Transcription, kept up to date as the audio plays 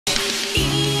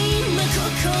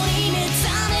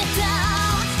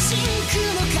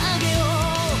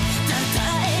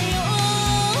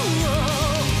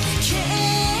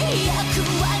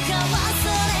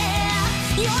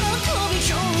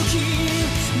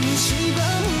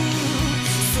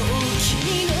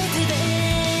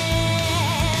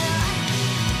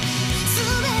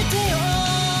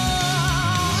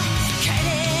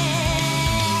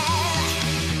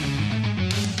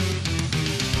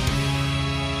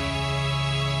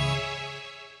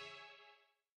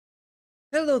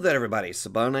Hello there everybody,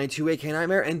 Saban92aka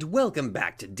Nightmare, and welcome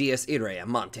back to DS Irae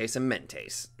Amantes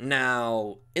Amentes.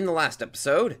 Now, in the last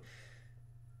episode,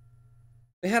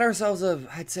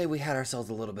 I'd say we had ourselves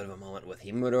a little bit of a moment with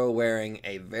Himuro wearing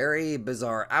a very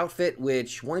bizarre outfit,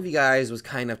 which one of you guys was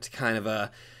kind of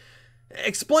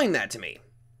explain that to me.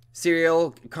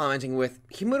 Serial commenting with,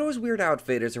 Himuro's weird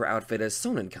outfit is her outfit as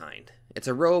Sonin kind. It's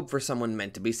a robe for someone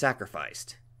meant to be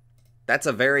sacrificed. That's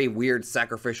a very weird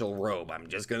sacrificial robe, I'm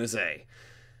just gonna say.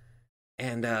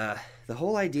 And, the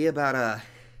whole idea about,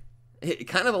 it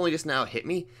kind of only just now hit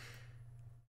me.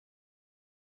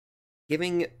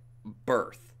 Giving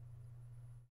birth.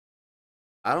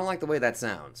 I don't like the way that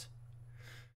sounds.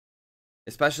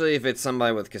 Especially if it's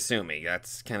somebody with Kasumi.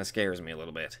 That kind of scares me a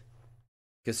little bit.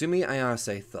 Kasumi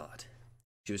Ayase thought.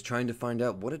 She was trying to find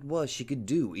out what it was she could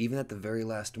do even at the very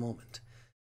last moment.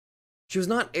 She was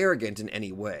not arrogant in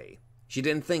any way. She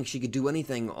didn't think she could do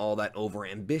anything all that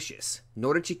over-ambitious,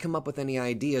 nor did she come up with any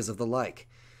ideas of the like.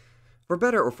 For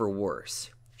better or for worse,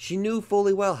 she knew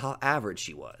fully well how average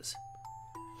she was.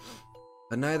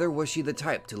 But neither was she the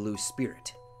type to lose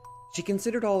spirit. She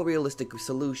considered all realistic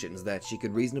solutions that she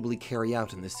could reasonably carry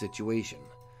out in this situation.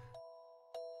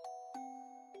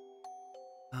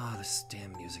 This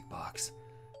damn music box.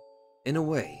 In a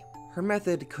way, her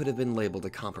method could have been labeled a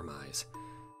compromise.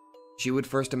 She would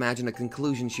first imagine a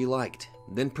conclusion she liked,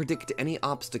 then predict any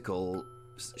obstacle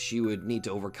she would need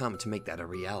to overcome to make that a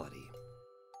reality.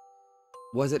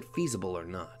 Was it feasible or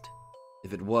not?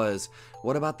 If it was,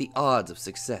 what about the odds of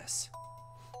success?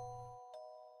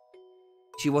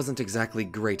 She wasn't exactly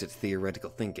great at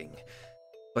theoretical thinking,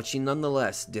 but she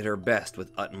nonetheless did her best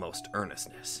with utmost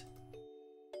earnestness.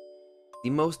 The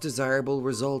most desirable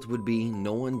result would be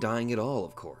no one dying at all,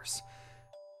 of course,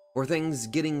 or things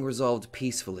getting resolved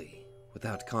peacefully,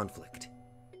 without conflict.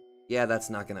 Yeah,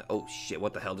 that's not gonna— oh shit,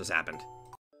 what the hell just happened?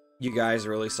 You guys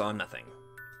really saw nothing.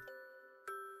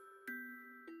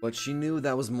 But she knew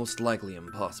that was most likely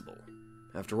impossible.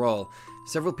 After all,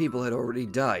 several people had already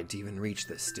died to even reach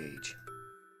this stage.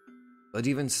 But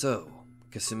even so,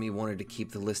 Kasumi wanted to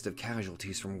keep the list of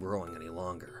casualties from growing any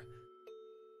longer.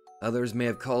 Others may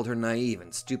have called her naive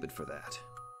and stupid for that,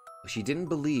 but she didn't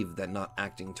believe that not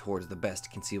acting towards the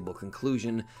best conceivable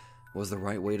conclusion was the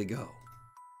right way to go.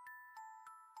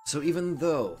 So even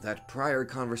though that prior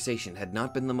conversation had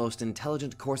not been the most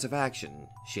intelligent course of action,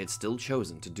 she had still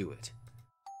chosen to do it.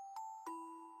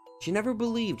 She never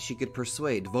believed she could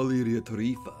persuade Valeria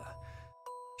Tarifa.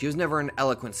 She was never an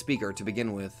eloquent speaker to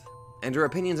begin with, and her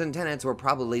opinions and tenets were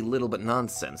probably little but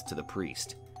nonsense to the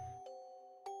priest.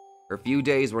 Her few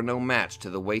days were no match to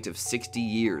the weight of 60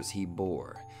 years he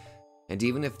bore, and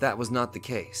even if that was not the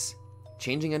case,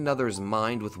 changing another's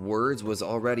mind with words was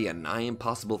already a nigh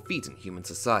impossible feat in human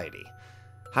society.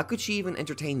 How could she even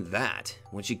entertain that,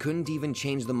 when she couldn't even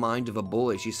change the mind of a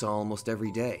boy she saw almost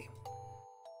every day?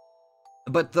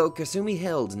 But though Kasumi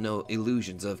held no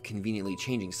illusions of conveniently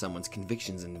changing someone's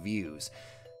convictions and views,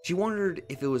 she wondered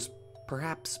if it was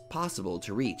perhaps possible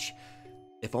to reach,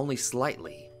 if only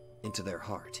slightly, into their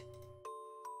heart.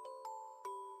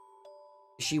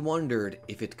 She wondered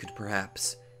if it could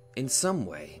perhaps, in some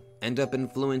way, end up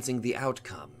influencing the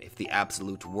outcome if the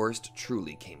absolute worst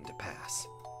truly came to pass.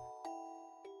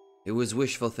 It was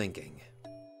wishful thinking,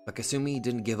 but Kasumi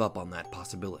didn't give up on that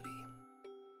possibility.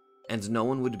 And no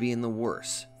one would be in the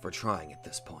worse for trying at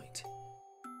this point.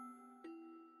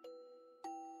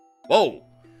 Whoa!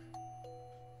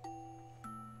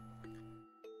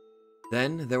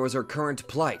 Then there was her current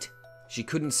plight. She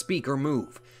couldn't speak or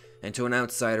move, and to an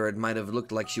outsider it might have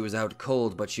looked like she was out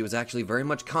cold, but she was actually very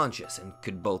much conscious and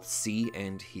could both see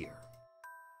and hear.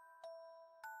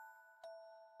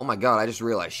 Oh my god, I just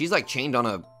realized, she's like chained on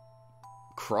a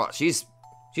cross. She's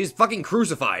fucking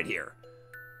crucified here.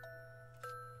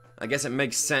 I guess it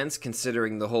makes sense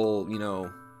considering the whole,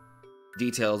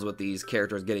 details with these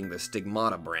characters getting the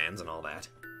stigmata brands and all that.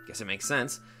 Guess it makes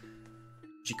sense.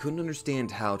 She couldn't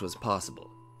understand how it was possible,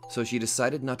 so she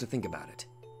decided not to think about it.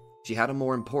 She had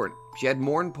more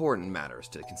important matters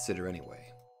to consider anyway.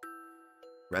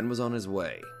 Ren was on his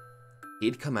way.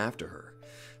 He'd come after her,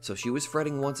 so she was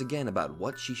fretting once again about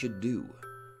what she should do.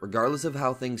 Regardless of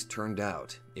how things turned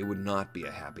out, it would not be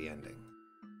a happy ending.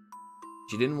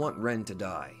 She didn't want Ren to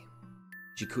die.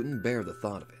 She couldn't bear the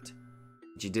thought of it.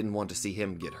 She didn't want to see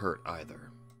him get hurt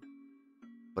either.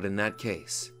 But in that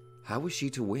case, how was she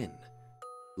to win?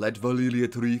 Let Valeria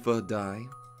Tarifa die?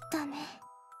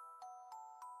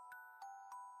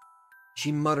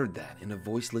 She muttered that in a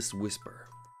voiceless whisper.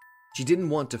 She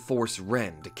didn't want to force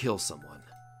Ren to kill someone.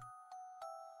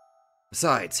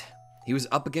 Besides, he was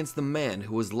up against the man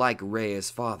who was like Rei's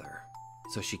father,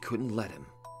 so she couldn't let him.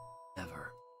 Ever.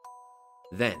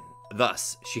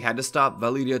 Thus, she had to stop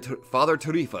Father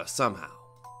Tarifa somehow.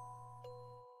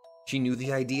 She knew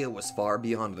the idea was far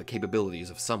beyond the capabilities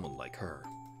of someone like her.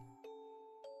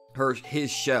 His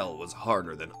shell was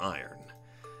harder than iron.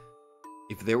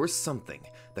 If there was something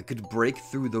that could break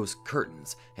through those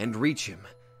curtains and reach him,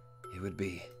 it would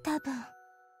be...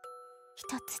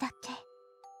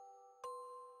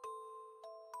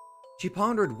 She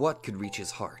pondered what could reach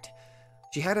his heart.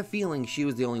 She had a feeling she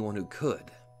was the only one who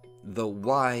could, though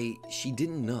why, she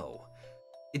didn't know.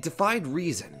 It defied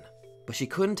reason, but she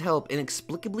couldn't help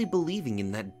inexplicably believing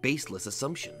in that baseless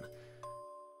assumption.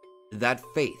 That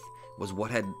faith was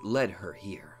what had led her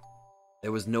here.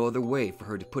 There was no other way for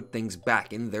her to put things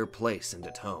back in their place and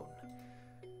atone.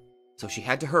 So she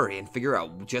had to hurry and figure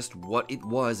out just what it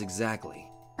was exactly.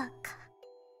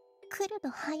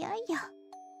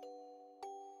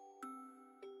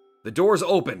 The doors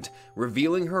opened,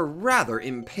 revealing her rather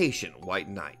impatient white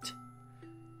knight.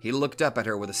 He looked up at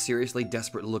her with a seriously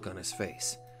desperate look on his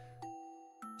face.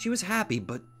 She was happy,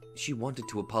 but she wanted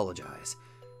to apologize.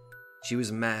 She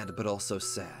was mad, but also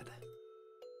sad.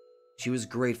 She was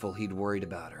grateful he'd worried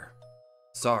about her.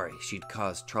 Sorry she'd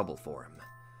caused trouble for him.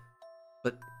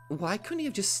 But why couldn't he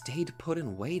have just stayed put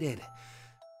and waited?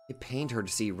 It pained her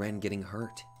to see Ren getting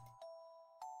hurt.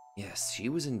 Yes, she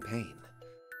was in pain.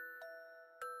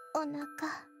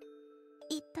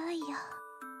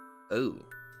 Oh.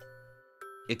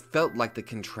 It felt like the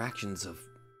contractions of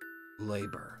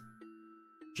labor.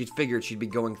 She'd figured she'd be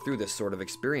going through this sort of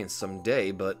experience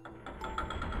someday, but...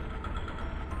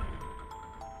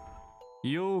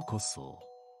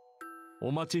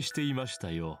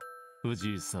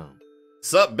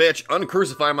 Sup, bitch?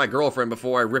 Uncrucify my girlfriend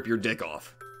before I rip your dick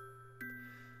off.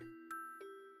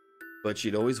 But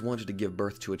she'd always wanted to give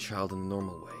birth to a child in the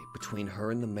normal way, between her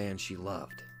and the man she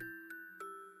loved.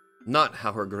 Not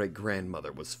how her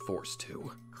great-grandmother was forced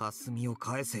to.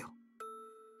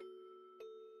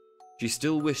 She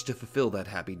still wished to fulfill that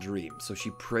happy dream, so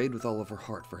she prayed with all of her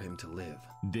heart for him to live.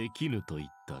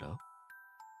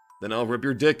 Then I'll rip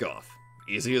your dick off.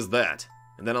 Easy as that.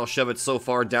 And then I'll shove it so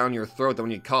far down your throat that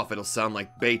when you cough it'll sound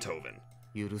like Beethoven.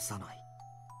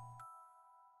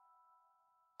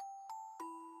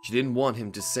 She didn't want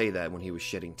him to say that when he was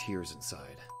shedding tears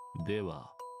inside.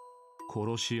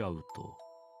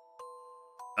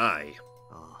 Aye.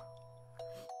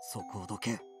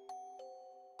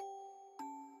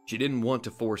 She didn't want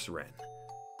to force Ren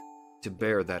to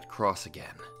bear that cross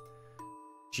again.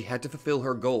 She had to fulfill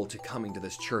her goal to coming to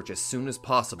this church as soon as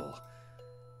possible.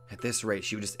 At this rate,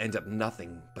 she would just end up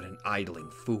nothing but an idling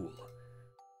fool.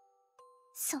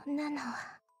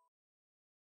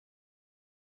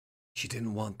 She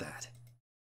didn't want that.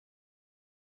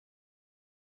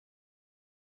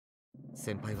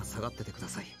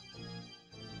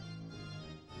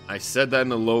 I said that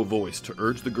in a low voice to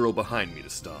urge the girl behind me to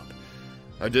stop.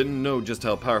 I didn't know just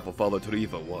how powerful Father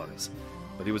Tarifa was,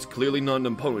 but he was clearly not an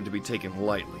opponent to be taken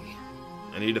lightly.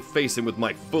 I needed to face him with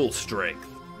my full strength.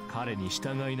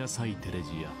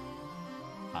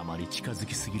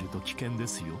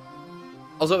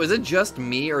 Also, is it just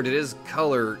me, or did his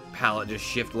color palette just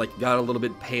shift, like, got a little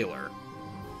bit paler?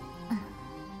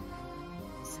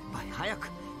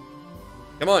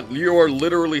 Come on, you are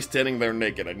literally standing there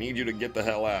naked. I need you to get the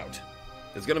hell out.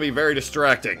 It's gonna be very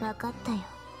distracting.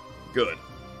 Good.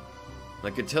 I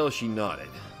could tell she nodded.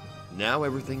 Now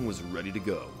everything was ready to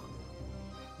go.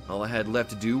 All I had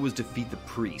left to do was defeat the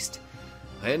priest.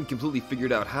 I hadn't completely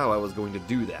figured out how I was going to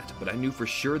do that, but I knew for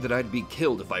sure that I'd be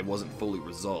killed if I wasn't fully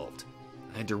resolved.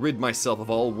 I had to rid myself of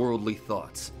all worldly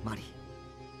thoughts.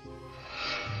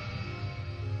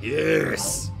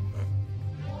 Yes!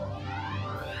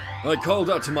 I called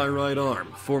out to my right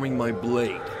arm, forming my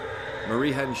blade.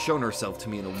 Marie hadn't shown herself to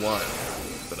me in a while,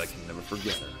 but I can never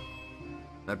forget her.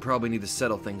 I'd probably need to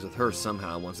settle things with her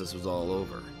somehow once this was all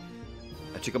over.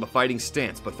 I took up a fighting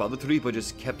stance, but Father Tarifa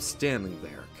just kept standing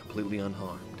there, completely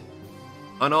unharmed.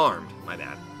 Unarmed, my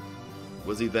bad.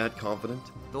 Was he that confident?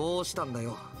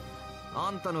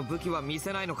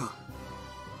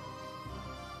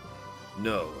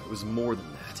 No, it was more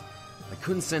than that. I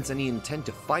couldn't sense any intent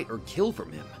to fight or kill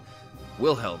from him.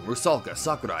 Wilhelm, Rusalka,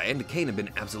 Sakurai, and Kane had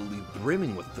been absolutely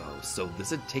brimming with those, so this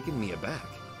had taken me aback.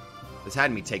 This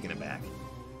had me taken aback.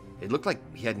 It looked like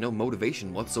he had no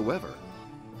motivation whatsoever.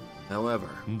 However...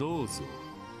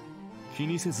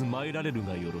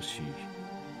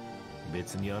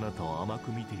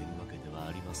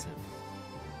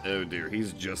 Oh dear,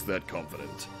 he's just that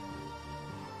confident.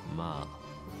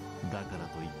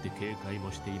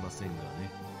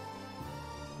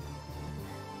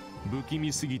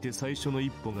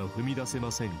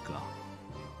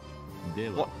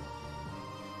 What?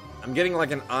 I'm getting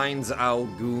like an Eins Au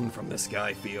goon from this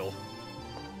guy feel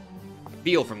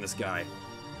from this guy.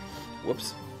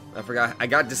 Whoops. I forgot. I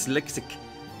got dyslexic.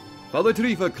 Father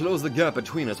Tarifa closed the gap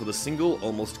between us with a single,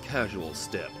 almost casual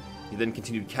step. He then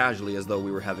continued casually as though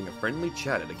we were having a friendly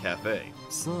chat at a cafe.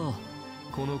 Sa,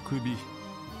 kono kubi,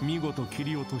 migoto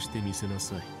kiri otoshite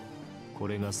misenasai.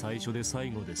 Kore ga saisho de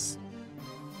saigo desu.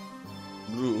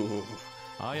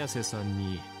 Ayase-san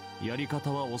ni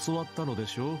yarikata wa osowatta no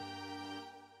desho?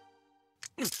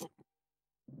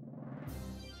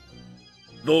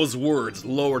 Those words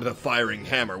lowered the firing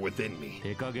hammer within me.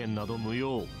 Tekagen nado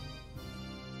muyou.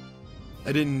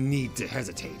 I didn't need to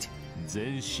hesitate.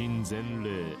 Zenshin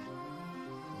zenrei.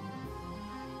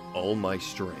 All my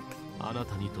strength. あな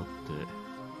たにとって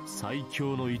最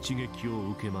強の一撃を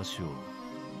受けましょう。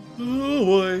Oh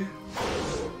boy.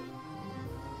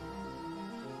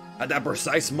 At that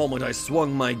precise moment, I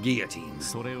swung my guillotine.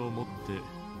 それをもって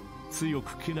強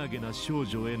くけなげな少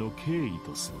女への敬意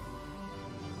とする。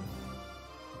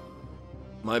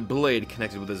My blade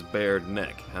connected with his bared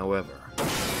neck, however. そ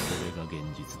れが現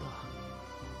実だ。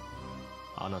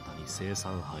あなたに生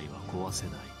産灰は壊せ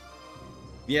ない。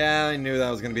Yeah, I knew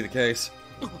that was going to be the case.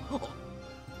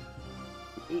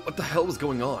 What the hell was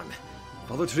going on?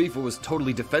 Father Tarifa was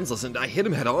totally defenseless and I hit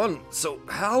him head on, so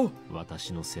how?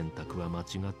 私の選択は間違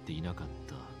っていなかっ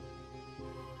た。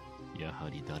やは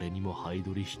り誰にもハイ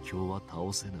ドリ秘境は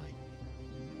倒せない。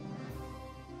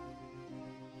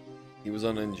He was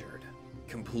uninjured,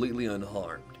 completely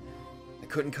unharmed. I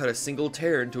couldn't cut a single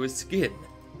tear into his skin.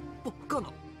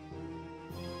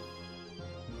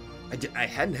 I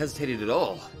hadn't hesitated at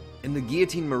all, and the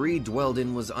guillotine Marie dwelled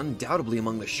in was undoubtedly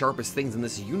among the sharpest things in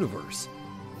this universe.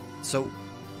 So,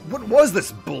 what was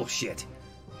this bullshit?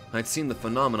 I'd seen the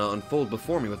phenomena unfold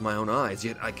before me with my own eyes,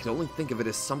 yet I could only think of it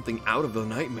as something out of the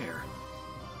nightmare.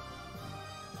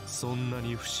 そんな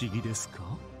に不思議ですか?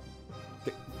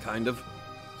 Kind of.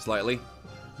 Slightly.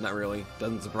 Not really.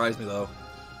 Doesn't surprise me, though.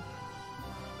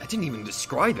 I didn't even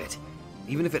describe it.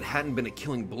 Even if it hadn't been a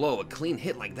killing blow, a clean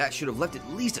hit like that should have left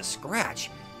at least a scratch.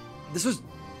 This was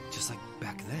just like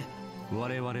back then.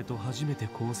 我々と初めて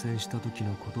交戦した時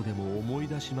のことでも思い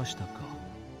出しましたか。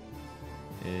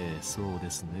ええ、そうで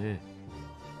すね。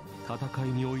戦い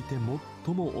において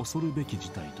最も恐るべき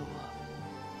事態とは、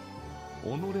己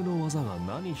の技が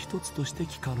何一つとして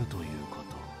効かぬということ。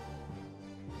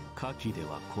火器で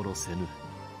は殺せぬ、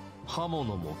刃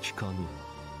物も効かぬ。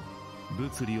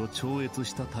物理を超越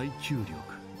した耐久力。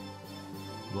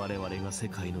我々が世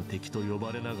界の敵と呼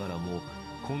ばれながらも、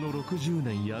この60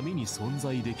年闇に存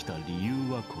在できた理由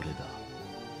はこれだ。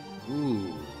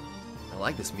Ooh, I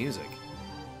like this music.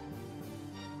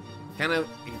 Kind of,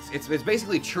 it's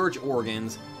basically church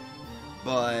organs,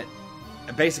 but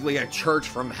basically a church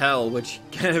from hell, which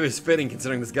kind of is fitting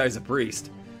considering this guy's a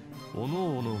priest. お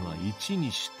のおのが一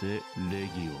にして礼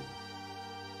儀を。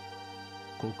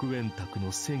黒煙卓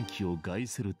の戦機を害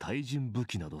せる対人武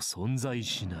器など存在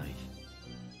しない。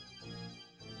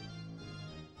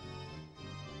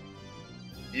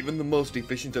Even the most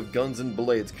efficient of guns and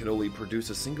blades could only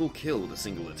produce a single kill with a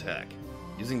single attack.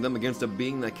 Using them against a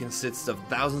being that consists of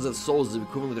thousands of souls is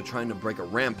equivalent to trying to break a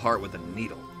rampart with a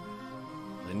needle.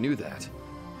 I knew that.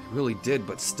 I really did,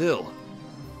 but still.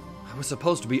 I was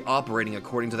supposed to be operating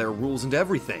according to their rules and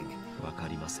everything. わか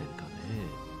りませんかね。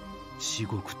至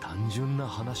極単純な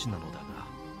話なのだが。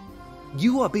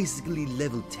You are basically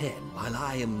level 10, while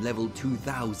I am level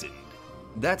 2000.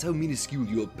 That's how minuscule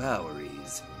your power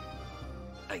is.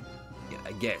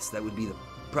 I guess that would be the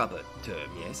proper term,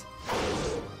 yes?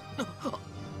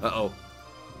 Uh-oh.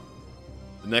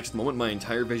 The next moment, my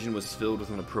entire vision was filled with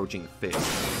an approaching fist.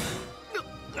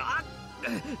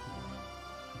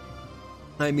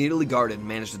 I immediately guarded and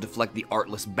managed to deflect the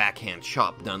artless backhand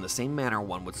chop done in the same manner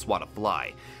one would swat a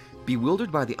fly.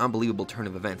 Bewildered by the unbelievable turn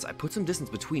of events, I put some distance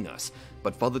between us,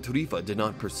 but Father Tarifa did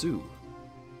not pursue.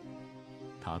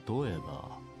 例え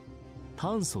ば、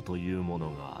炭素というも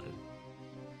のがある。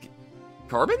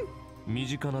Carbon? 身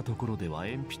近なところでは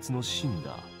鉛筆の芯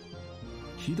だ。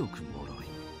ひどく脆い。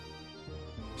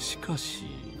しかし、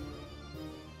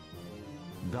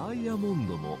ダイヤモン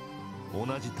ドも同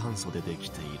じ炭素でで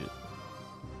きている。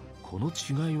この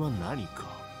違いは何か？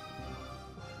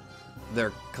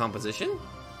 Their composition?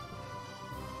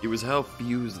 It was how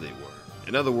fused they were.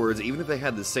 In other words, even if they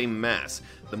had the same mass,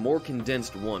 the more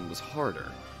condensed one was harder.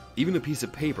 Even a piece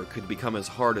of paper could become as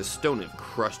hard as stone if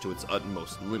crushed to its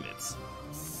utmost limits.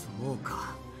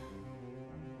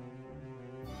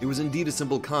 It was indeed a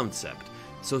simple concept,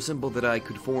 so simple that I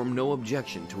could form no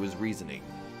objection to his reasoning.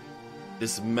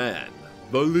 This man,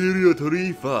 Valeria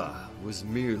Tarifa, was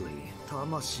merely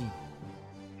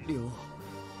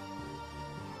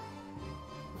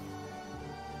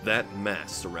That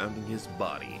mass surrounding his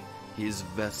body, his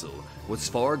vessel, was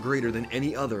far greater than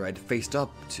any other I'd faced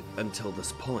up to until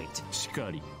this point. しか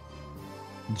り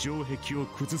城壁を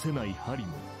崩せない針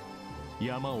も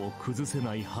山を崩せ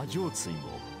ない波状椎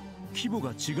も規模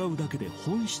が違うだけで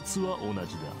本質は同じだ。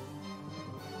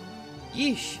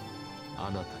Yeesh. あ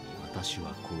なたに私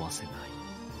は壊せない。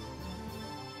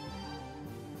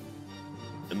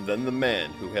 And then the man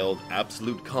who held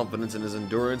absolute confidence in his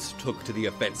endurance took to the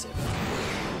offensive.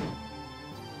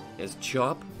 His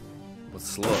chop was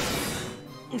slow.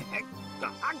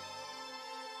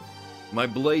 My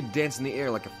blade danced in the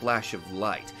air like a flash of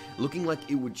light, looking like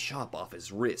it would chop off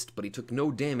his wrist, but he took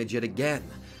no damage yet again.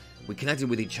 We connected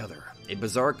with each other, a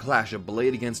bizarre clash of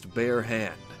blade against bare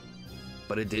hand.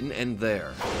 But it didn't end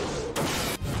there.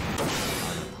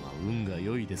 運が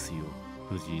良いですよ、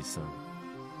藤井さん。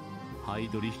ハイ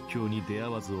ドリヒ教に出会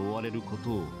わず追われるこ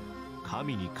とを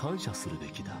神に感謝するべ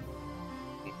きだ。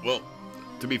Well,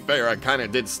 to be fair, I kinda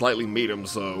did slightly meet him,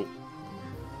 so...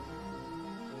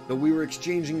 Though we were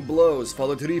exchanging blows,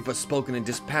 Father Tarifa spoke in a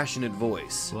dispassionate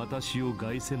voice. 私を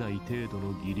害せない程度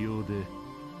の技量で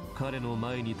彼の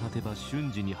前に立てば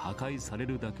瞬時に破壊され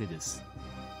るだけです。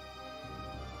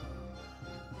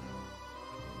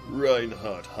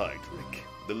 Reinhard Heydrich,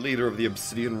 the leader of the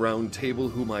Obsidian Round Table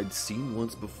whom I'd seen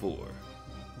once before.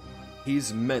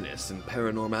 His menace and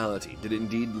paranormality did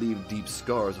indeed leave deep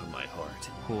scars on my heart.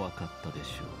 怖かったで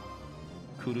し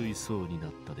ょう。狂いそうにな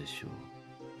ったでしょう。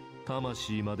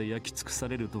魂まで焼き尽くさ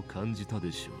れると感じた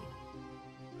でしょ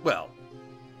う。 Well,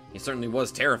 he certainly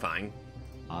was terrifying.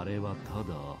 あれはた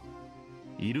だ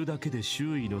いるだけで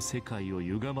周囲の世界を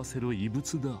歪ませる異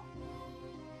物だ。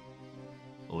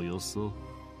およそ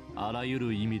あらゆ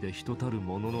る意味で人たる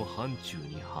ものの範疇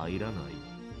に入らない。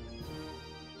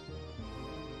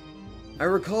 I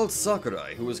recalled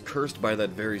Sakurai, who was cursed by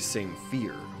that very same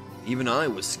fear. Even I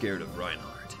was scared of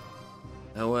Reinhardt.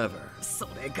 However, そ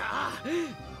れが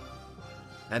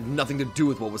had nothing to do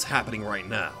with what was happening right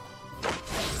now.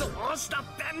 どうしたっ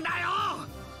てんだよ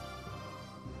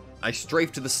I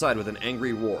strafed to the side with an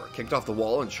angry roar, kicked off the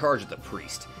wall, and charged at the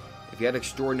priest. If he had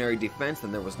extraordinary defense,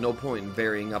 then there was no point in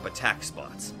varying up attack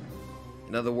spots.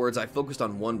 In other words, I focused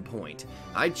on one point.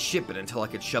 I'd chip it until I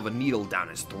could shove a needle down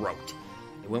his throat.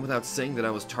 It went without saying that I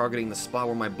was targeting the spot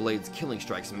where my blade's killing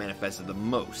strikes manifested the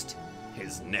most.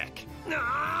 His neck.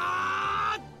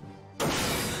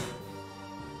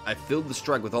 I filled the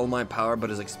strike with all my power, but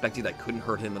as expected, I couldn't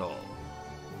hurt him at all.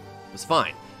 It was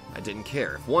fine. I didn't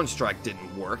care. If one strike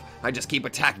didn't work, I'd just keep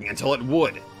attacking until it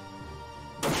would.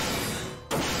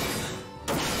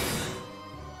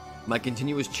 My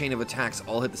continuous chain of attacks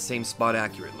all hit the same spot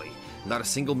accurately, not a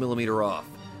single millimeter off.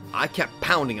 I kept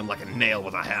pounding him like a nail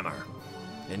with a hammer.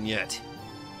 And yet...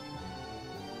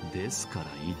 ですから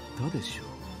言ったでしょ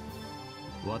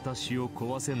う。私を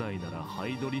壊せないならハ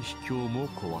イドリヒ教も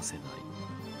壊せない。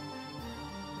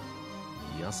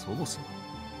いや、そもそも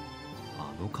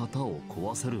あの方を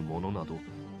壊せるものなど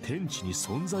天地に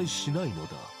存在しないの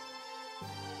だ。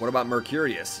 What about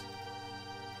Mercurius?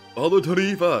 Father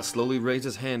Tarifa slowly raised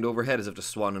his hand overhead as if to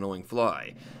swat an annoying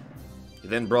fly. He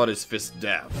then brought his fist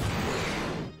down.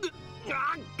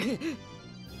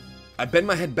 I bent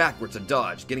my head backwards to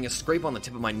dodge, getting a scrape on the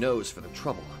tip of my nose for the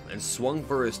trouble, and swung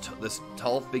for this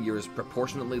tall figure's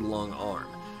proportionately long arm.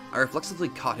 I reflexively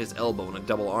caught his elbow in a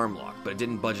double arm lock, but it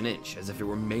didn't budge an inch, as if it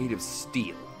were made of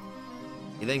steel.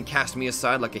 He then cast me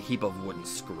aside like a heap of wooden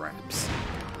scraps.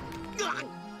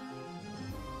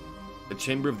 The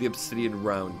chamber of the Obsidian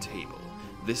Round Table.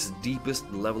 This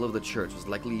deepest level of the church was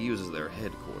likely used as their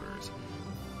headquarters.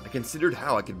 I considered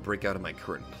how I could break out of my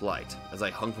current plight, as I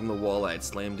hung from the wall I had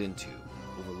slammed into,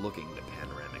 overlooking the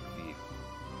panoramic view.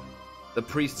 The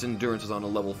priest's endurance was on a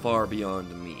level far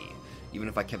beyond me. Even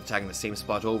if I kept attacking the same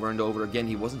spot over and over again,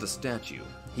 he wasn't a statue.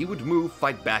 He would move,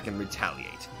 fight back, and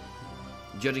retaliate.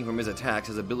 Judging from his attacks,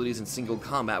 his abilities in single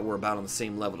combat were about on the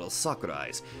same level as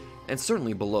Sakurai's, and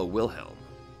certainly below Wilhelm.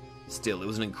 Still, it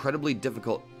was incredibly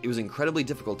difficult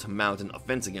to mount an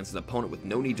offense against an opponent with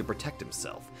no need to protect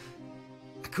himself.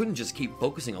 I couldn't just keep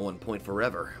focusing on one point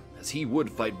forever, as he would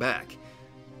fight back.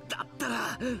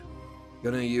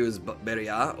 Gonna use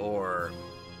Beria or...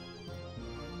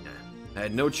 I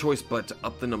had no choice but to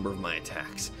up the number of my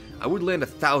attacks. I would land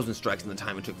 1,000 strikes in the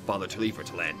time it took Father Talifer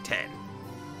to land 10.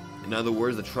 In other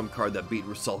words, the trump card that beat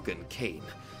Rusalka and Cain.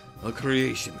 A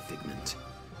creation figment.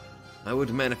 I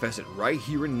would manifest it right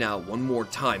here and now one more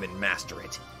time and master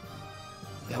it.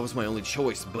 That was my only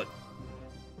choice, but...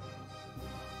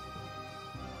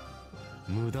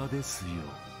 無駄ですよ。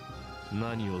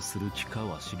何をする気か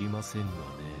は知りませんがね。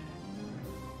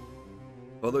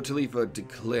 Father Talifa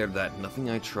declared that nothing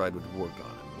I tried would work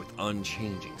on him,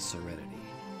 unchanging serenity.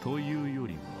 というよ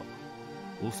りは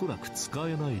おそらく使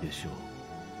えないでしょう。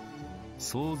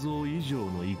想像以上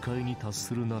の異界に達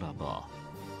するならば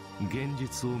現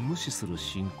実を無視する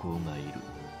信仰がいる。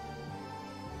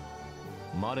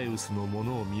マレウスのも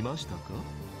のを見ましたか？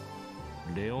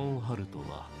レオンハルト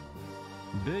は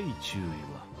米注意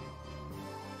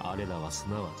はあれらはす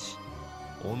なわち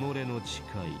己の誓い、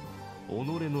己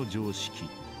の常識、己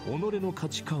の価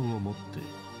値観を持って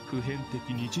普遍的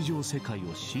日常世界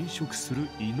を侵食する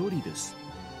祈りです。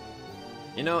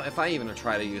You know, if I even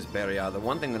try to use Beria, the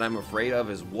one thing that I'm afraid of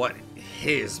is what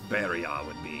his Beria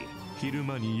would be. 昼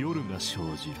間に夜が生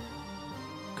じる。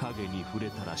影に触れ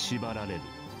たら縛られる。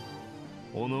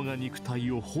己が肉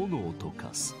体を炎と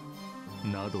化す。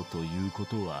などというこ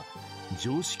とは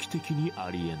常識的にあ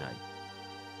りえない。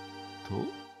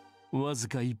と、わず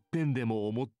か一遍でも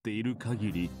思っている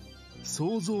限り、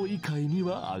想像以外に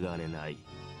は上がれない。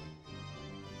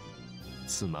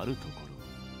つまるとこ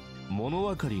ろ。物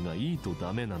分かりがいいと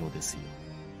ダメなのですよ。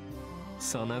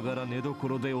さながら寝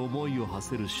所で思いを馳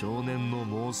せる少年の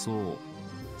妄想、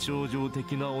超常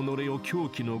的な己を狂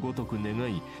気のごとく願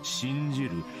い信じ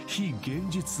る非現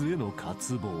実への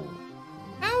渇望。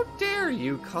 How dare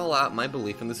you call out my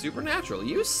belief in the supernatural,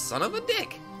 you son of a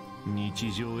dick!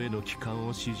 日常への帰還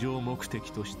を至上目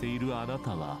的としているあな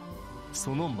たは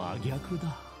その真逆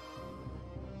だ。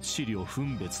資料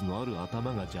分別のある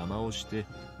頭が邪魔をして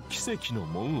奇跡の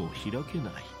門を開け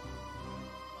ない。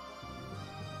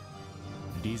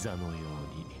リザのよう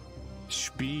にシ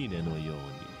ュピーネのように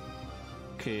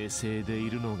形成でい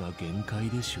るのが限界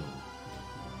でしょ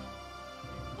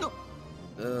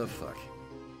う。Fuck.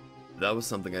 That was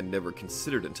something I never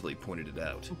considered until he pointed it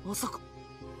out. まさか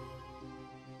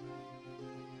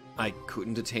I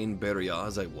couldn't attain Beria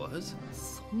as I was?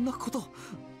 そんなこと。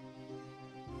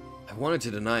 I wanted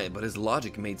to deny it, but his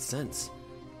logic made sense.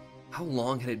 How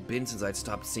long had it been since I'd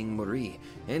stopped seeing Marie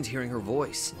and hearing her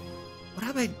voice? What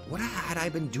had I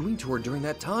been doing to her during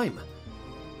that time?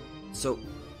 So,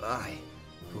 I,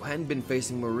 who hadn't been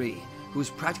facing Marie, who was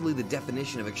practically the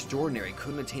definition of extraordinary,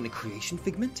 couldn't attain a creation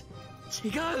figment? 違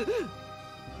う。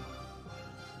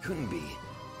 Couldn't be.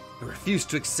 I refused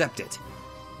to accept it.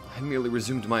 I merely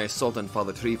resumed my assault on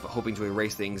Father Trifa, hoping to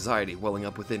erase the anxiety welling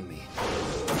up within me.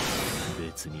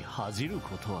 別に恥じる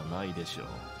ことはないでしょ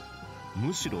う。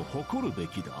むしろ誇るべ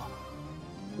きだ。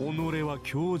己は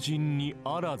強靭に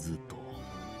あらずと。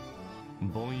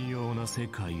凡庸な世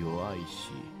界を愛し、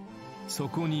そ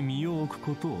こに身を置く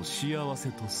ことを幸せ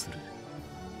とする。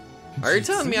Are you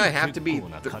telling me I have to be 実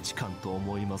に結構な価値観と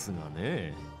思いますが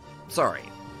ね。Sorry.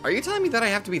 Are you telling me that I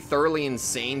have to be thoroughly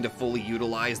insane to fully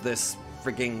utilize this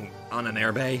freaking on an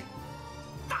airbay?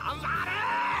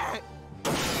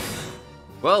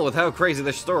 Well, with how crazy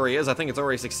this story is, I think it's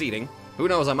already succeeding. Who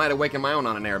knows, I might awaken my own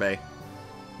on an airbay.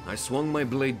 I swung my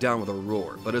blade down with a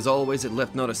roar, but as always, it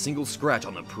left not a single scratch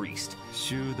on the priest.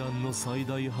 集団の最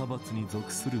大派閥に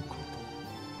属すること。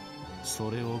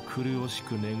それを苦し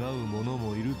く願う者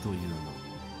もいるという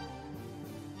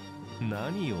のに。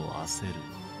何を焦る？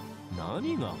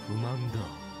何が不満だ？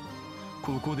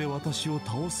ここで私を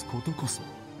倒すことこそ、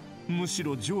むし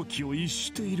ろ常軌を逸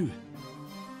している。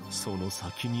その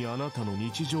先にあなたの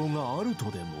日常があると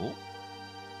でも？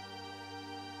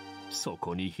そ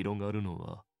こに広がるの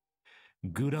は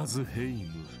グラズヘイム。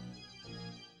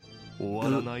終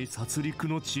わらない殺戮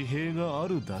の地平があ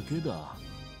るだけだ。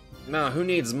No, who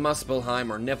needs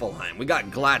Muspelheim or Niflheim? We got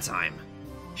Gladsheim.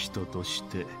 人とし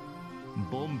て、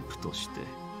凡夫として、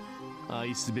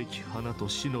愛すべき花と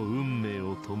死の運命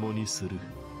を共にする。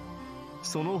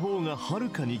その方がはる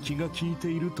かに気が利いて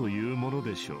いるというもの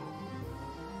でしょう。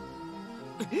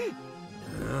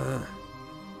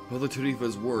Father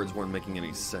Tarifa's words weren't making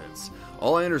any sense.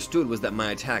 All I understood was that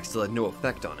my attack still had no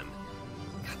effect on him.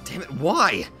 God damn it,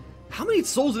 why? How many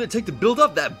souls did it take to build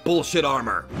up that bullshit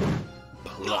armor?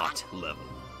 Plot level.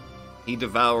 He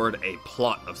devoured a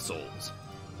plot of souls.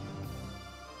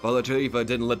 Father Tarifa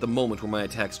didn't let the moment where my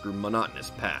attacks grew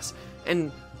monotonous pass,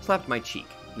 and slapped my cheek,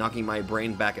 knocking my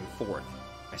brain back and forth.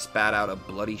 I spat out a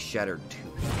bloody, shattered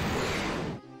tooth.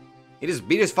 He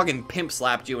just fucking pimp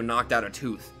slapped you and knocked out a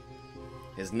tooth.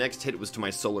 His next hit was to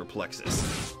my solar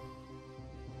plexus.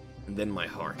 And then my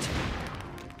heart.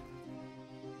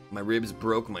 My ribs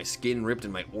broke, my skin ripped,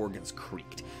 and my organs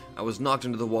creaked. I was knocked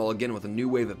into the wall again with a new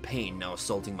wave of pain now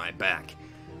assaulting my back.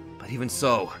 But even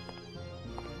so...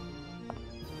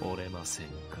 折れません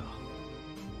か。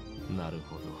なる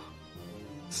ほど。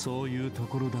そういうと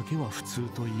ころだけは普通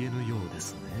と言えぬようで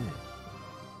すね。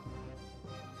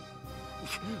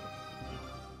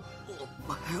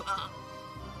お前は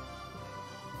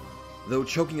Though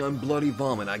choking on bloody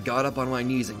vomit, I got up on my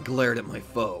knees and glared at my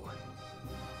foe.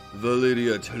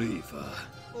 Valeria Tarifa.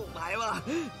 お前は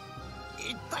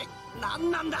一体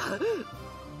何なんだ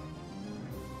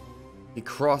He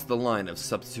crossed the line of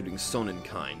substituting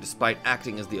Sonnenkind, despite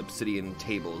acting as the Obsidian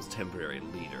Table's temporary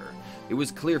leader. It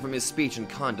was clear from his speech and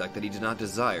conduct that he did not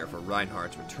desire for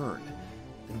Reinhardt's return.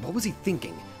 Then what was he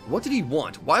thinking? What did he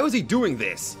want? Why was he doing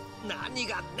this? 何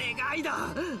が願い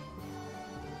だ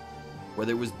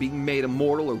Whether it was being made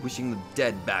immortal or wishing the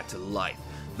dead back to life,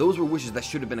 those were wishes that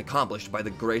should have been accomplished by the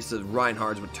grace of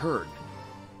Reinhardt's return.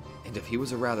 And if he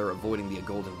was rather avoiding the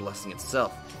golden blessing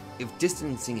itself, if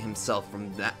distancing himself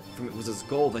from it was his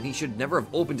goal, then he should never have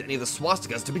opened any of the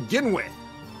swastikas to begin with.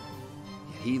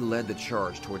 Yet he led the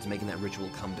charge towards making that ritual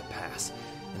come to pass,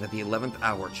 and at the 11th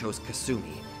hour chose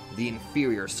Kasumi, the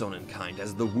inferior Sonnenkind,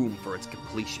 as the womb for its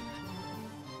completion.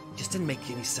 It just didn't make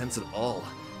any sense at all.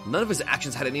 None of his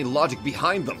actions had any logic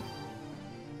behind them.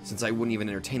 Since I wouldn't even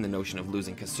entertain the notion of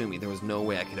losing Kasumi, there was no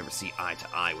way I could ever see eye to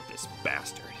eye with this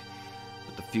bastard.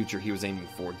 But the future he was aiming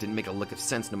for didn't make a lick of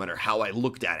sense no matter how I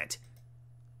looked at it.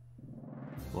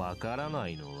 わからな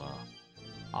いのは、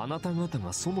あなた方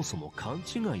がそもそも勘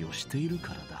違いをしている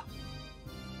からだ。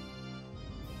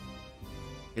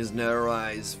His narrow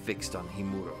eyes fixed on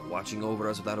Himuro, watching over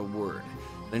us without a word,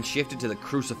 then shifted to the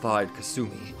crucified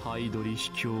Kasumi. ハイドリ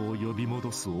秘境を呼び戻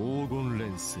す黄金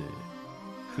連星。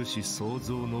不死創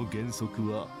造の原則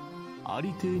は、あ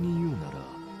りていに言うなら、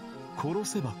殺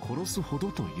せば殺すほど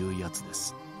というやつで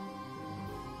す。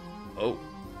Oh.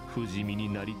 不死身に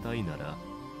なりたいなら、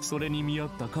それに見合っ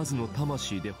た数の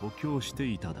魂で補強して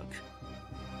いただく。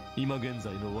今現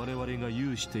在の我々が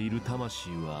有している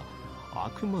魂は、あ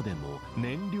くまでも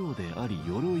燃料であり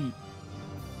鎧。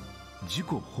自己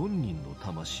本人の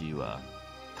魂は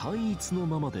単一の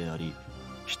ままであり、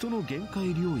人の限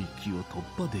界領域を突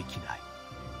破できない。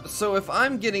So if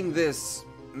I'm getting this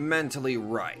mentally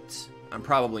right, I'm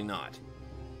probably not.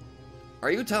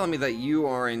 Are you telling me that you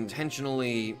are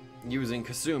intentionally using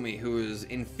Kasumi, who is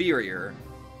inferior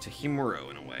to Himuro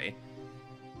in a way,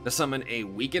 to summon a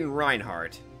weakened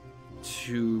Reinhardt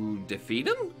to defeat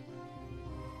him?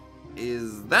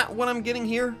 Is that what I'm getting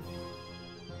here?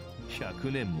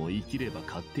 100年も生きれば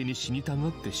勝手に死にたが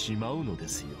ってしまうので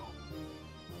すよ。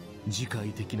次回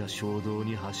的な衝動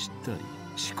に走ったり、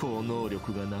思考能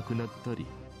力がなくなったり、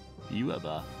いわ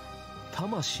ば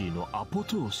魂のアポ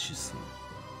トーシス。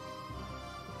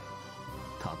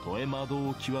たとえ魔導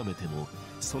を極めても、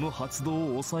その発動を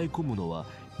抑え込むのは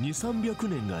2、300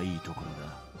年がいいところ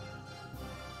だ。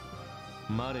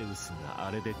マレウスが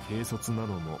あれで軽率な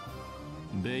のも、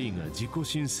ベイが自己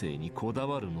申請にこだ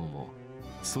わるのも、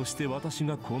そして私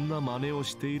がこんな真似を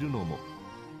しているのも、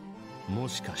も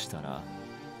しかしたら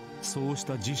そうし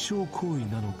た自傷行為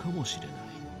なのかもしれない。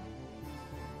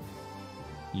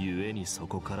故にそ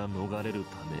こから逃れる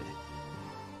ため、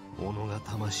己が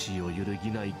魂を揺る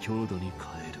ぎない強度に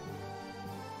変える。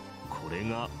これ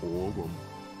が黄金。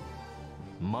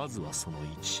まずはその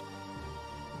1。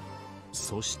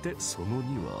そしてその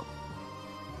2は、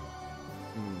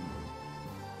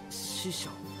死者、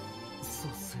蘇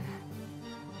生。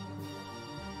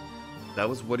That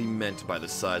was what he meant by the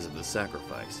size of the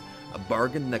sacrifice, a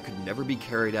bargain that could never be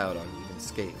carried out on even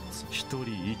scales. 一人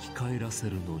生き返らせ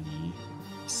るのに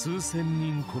数千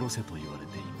人殺せと言われ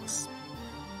ています。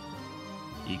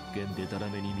一見でたら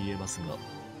めに見えますが、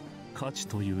価値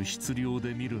という質量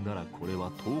で見るならこれ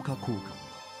は10日交換。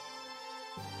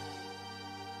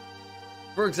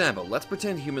For example, let's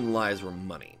pretend human lives were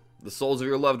money. The souls of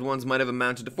your loved ones might have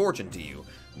amounted to fortune to you,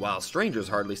 while strangers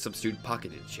hardly substitute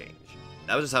pocketed change.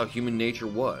 That was just how human nature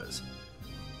was.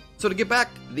 So to get back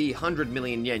the 100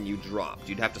 million yen you dropped,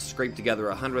 you'd have to scrape together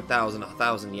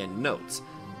 100,000 yen notes.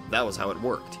 That was how it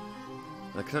worked.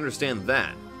 I can understand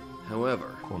that.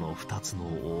 However, この2つの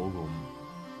黄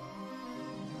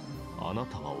金、あな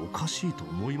たはおかしいと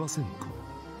思いませんか？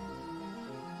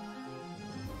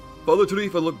 Father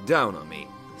Tarifa looked down on me,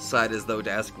 sighed as though to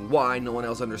ask why no one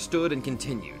else understood, and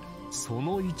continued. そ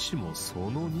の1もそ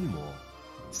の2も、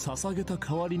捧げた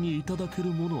代わりにいただける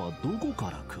ものはどこか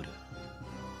ら来る？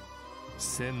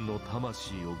千の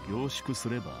魂を凝縮す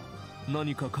れば、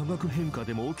何か化学変化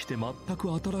でも起きて全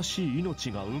く新しい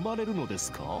命が生まれるので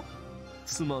すか？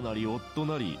妻なり夫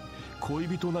なり、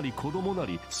恋人なり子供な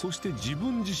り、そして自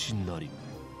分自身なり、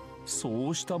そ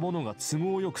うしたものが都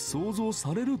合よく想像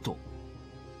されると、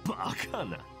バカ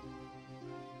な。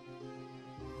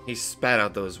He spat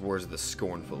out those words with a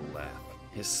scornful laugh,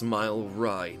 his smile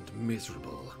wry and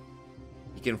miserable.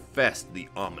 He confessed the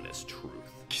ominous truth.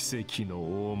 奇跡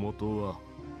の大元は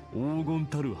黄金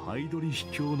たるハイドリ秘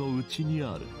境の内に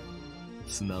ある。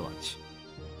すなわち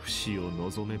不死を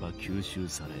望めば吸収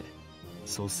され、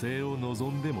蘇生を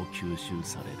望んでも吸収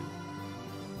される。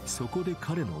そこで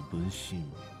彼の分身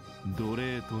奴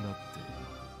隷となって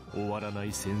終わらな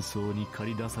い戦争に駆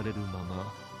り出されるま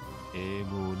ま永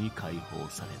劫に解放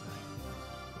されない。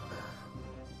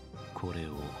これ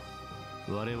を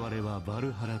我々はバ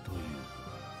ルハラという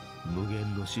無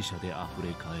限の死者であふ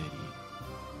れ返り、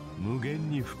無限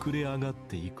に膨れ上がっ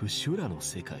ていく修羅の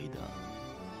世界だ。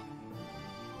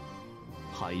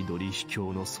ハイドリ秘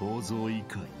境の想像以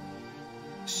下、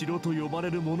城と呼ば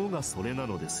れるものがそれな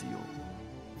のですよ。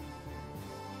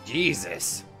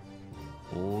Jesus!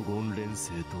 黄金連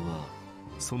星とは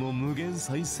その無限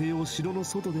再生を城の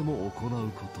外でも行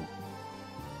うこと。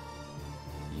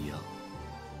いや、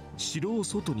城を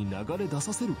外に流れ出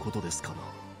させることですか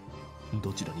な。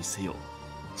どちらにせよ、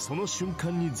その瞬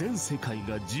間に全世界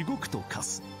が地獄と化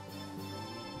す。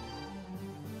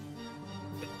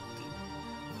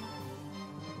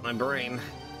My brain.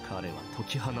 彼は解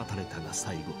き放たれたが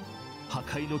最後、破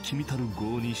壊の君たる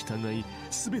業に従い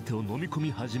全てを飲み込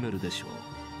み始めるでしょ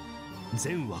う。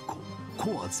善は子、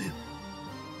子は善。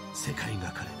世界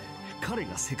が彼で、彼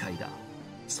が世界だ。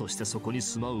そしてそこに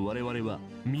住まう我々は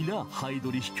皆ハイ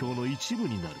ドリ秘境の一部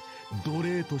になる奴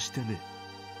隷としてね。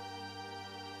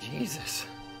Jesus.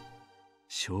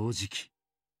 正直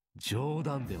冗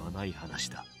談ではない話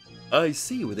だ。 I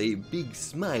say with a big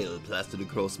smile plastered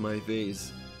across my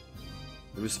face.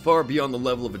 It was far beyond the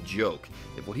level of a joke.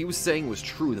 If what he was saying was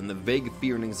true, then the vague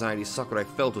fear and anxiety suck what I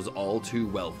felt was all too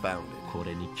well founded. こ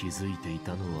れに気づいてい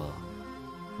たのは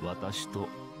私と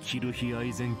キルヒア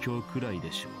イゼン教くらい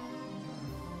でしょ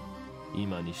う。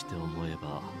今にして思え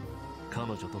ば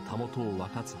彼女とたもとを分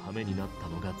かつ羽目になった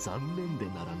のが残念で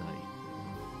ならない。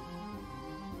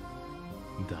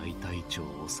大隊長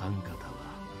お三方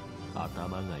は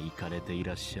頭がいかれてい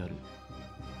らっしゃる。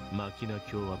マキナ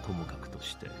教はともかくと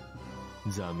して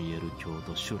ザミエル教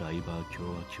とシュライバー教は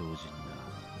強靭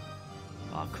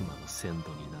な悪魔の先祖に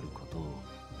なることを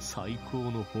最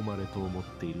高の誉れと思っ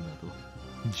ているなど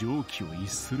常軌を逸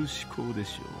する思考で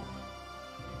しょ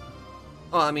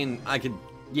う。 Well, I mean, I can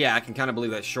kind of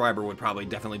believe that Schreiber would probably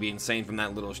definitely be insane from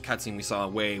that little cutscene we saw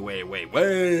way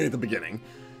at the beginning.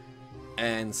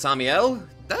 And Samiel,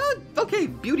 okay,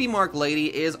 beauty mark lady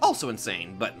is also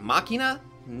insane, but Machina,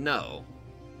 no.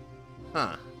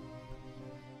 Huh.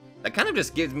 That kind of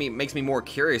just makes me more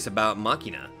curious about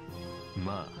Machina.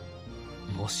 まあ、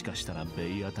もしかしたら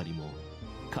ベイあたりも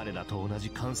彼らと同じ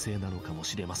感性なのかも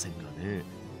しれませんがね。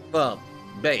Well,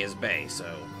 Bay is Bay, so.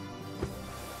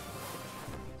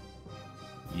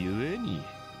 故に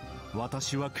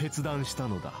私は決断した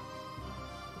のだ。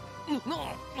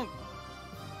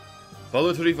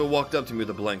Father Tarifa walked up to me with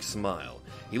a blank smile.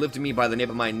 He lifted me by the nape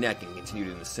of my neck and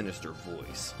continued in a sinister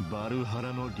voice. バルハ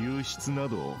ラの流出な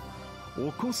ど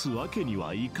起こすわけに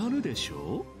はいかぬでし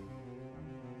ょう。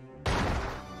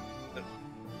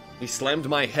 He slammed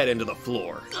my head into the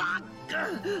floor.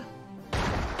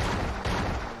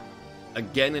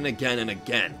 Again and again and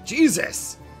again.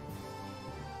 Jesus!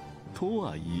 と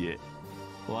はいえ、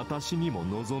私にも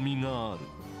望みがある。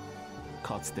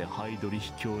かつてハイドリ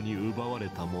秘境に奪われ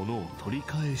たものを取り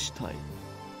返したい。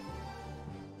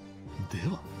で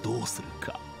はどうする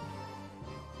か。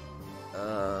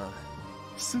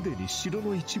すでに城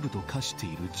の一部と化して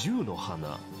いる10の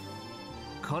花、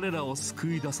彼らを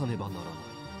救い出さねばならない。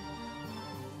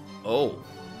Oh.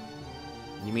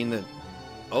 You mean the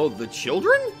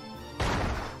children?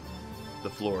 The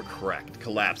floor cracked,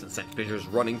 collapsed, and sent fissures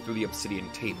running through the obsidian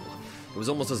table. It was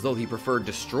almost as though he preferred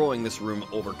destroying this room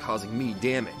over causing me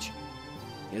damage.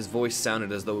 His voice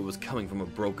sounded as though it was coming from a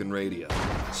broken radio.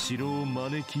 城を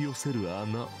招き寄せる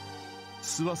穴、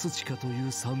スワスチカとい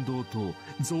う参道と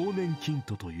増年金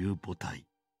土という母体。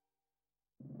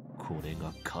これ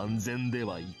が完全で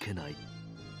はいけない。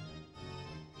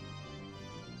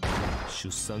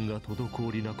出産が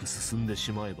滞りなく進んで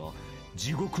しまえば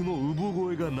地獄の産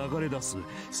声が流れ出す。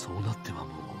そうなってはもう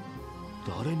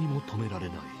誰にも止められ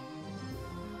ない。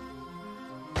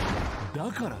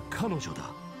だから彼女だ。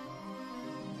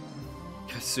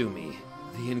Kasumi,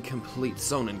 the incomplete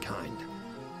Sonin kind.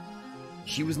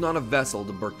 She was not a vessel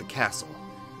to birth the castle.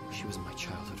 She was my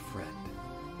childhood friend,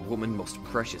 a woman most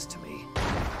precious to me.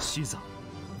 死座。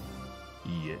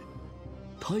いいえ、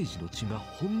胎児の血が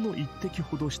ほんの一滴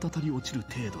ほど滴り落ちる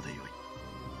程度でよい。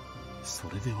そ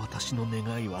れで私の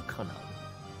願いは叶う。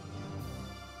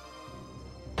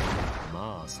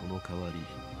まあその代わり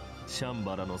シャン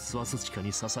バラのスワスチカ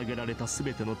に捧げられた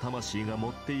全ての魂が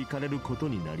持っていかれること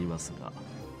になりますが、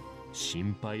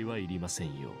心配はいりませ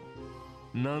んよ。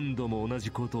何度も同じ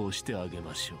ことをしてあげ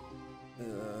ましょう。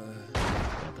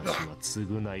私は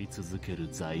償い続ける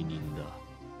罪人だ。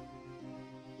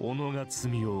己が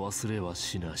罪を忘れは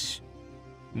しなし、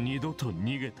二度と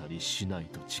逃げたりしない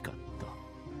と誓った。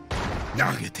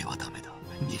逃げてはダメだ。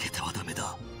逃げてはダメ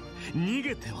だ。逃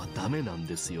げてはダメなん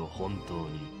ですよ、本当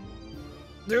に。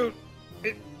Dude,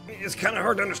 it's kind of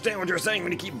hard to understand what you're saying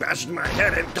when you keep bashing my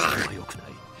head and... 良くない。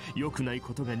良くない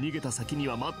ことが逃げた先に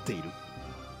は待っている。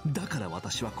だから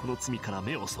私はこの罪から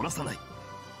目をそらさない。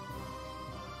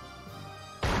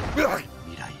未来永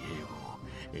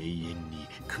劫、永遠に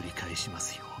繰り返しま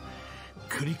すよ。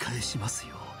繰り返します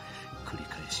よ。繰り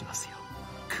返しますよ。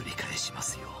繰り返しま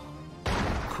すよ。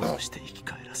殺して生き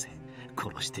返らせ、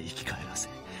殺して生き返らせ、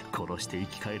殺して生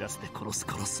き返らせて殺す、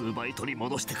殺す、奪い取り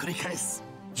戻して繰り返す。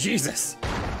 Jesus!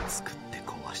 作って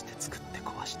壊して作って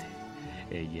壊して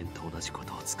永遠と同じこ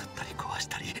とを作ったり壊し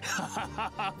たり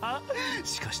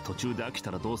しかし途中で飽き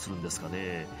たらどうするんですか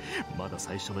ね。まだ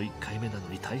最初の1回目なの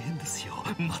に大変ですよ。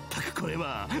全くこれ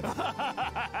は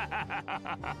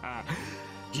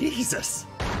Jesus!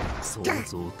 創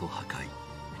造と破壊、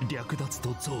略奪と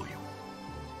贈与、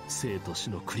生と死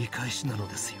の繰り返しなの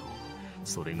ですよ。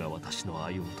それが私の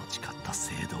歩むと誓った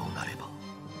聖堂なれば、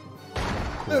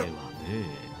これはね、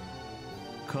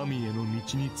神への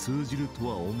道に通じると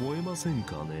は思えません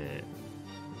かね。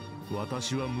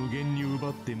私は無限に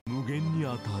奪って無限に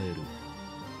与える。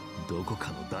どこ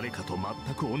かの誰かと全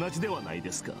く同じではない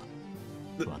ですか。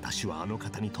私はあの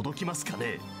方に届きますか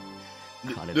ね。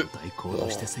彼の代行と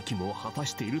して責務を果た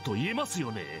していると言えます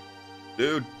よね。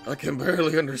Dude, I can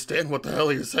barely understand what the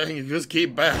hell you're saying. You just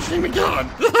keep bashing me. God!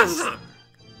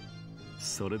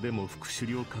 それでも副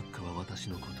首領閣下は私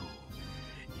のことをよ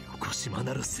こしま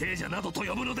なる聖者などと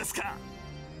呼ぶのですか。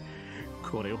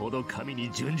これほど神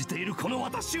に準じているこの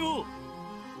私を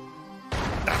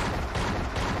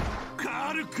カ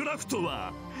ール・クラフト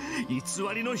は偽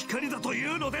りの光だとい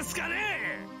うのですか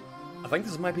ね。 I think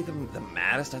this might be the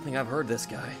maddest I think I've heard this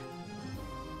guy.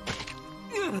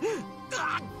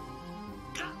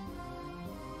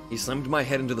 He slammed my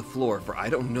head into the floor for I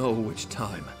don't know which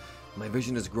time. My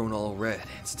vision has grown all red,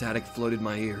 and static flooded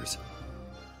my ears.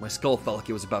 My skull felt like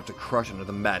it was about to crush under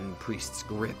the maddened priest's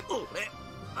grip.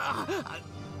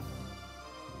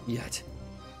 Yet...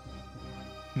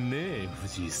 ねえ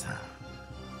藤井さ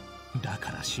ん、だ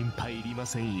から心配いりま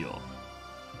せんよ。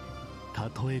た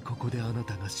とえここであな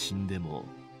たが死んでも、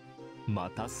ま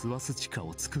たスワスチカ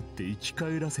を作って生き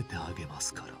返らせてあげま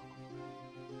すか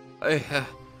ら。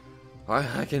I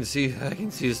can see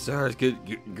stars.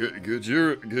 Could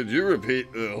you repeat?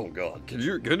 Oh God, could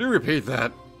you repeat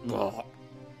that? Oh.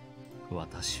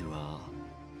 私は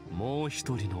もう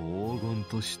一人の黄金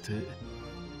として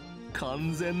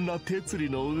完全な鉄理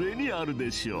の上にある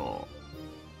でしょ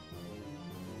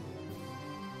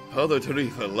う。Father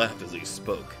Tarifa laughed as he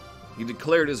spoke. He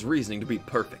declared his reasoning to be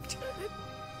perfect.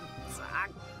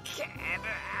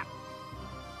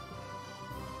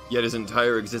 Yet his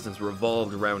entire existence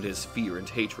revolved around his fear and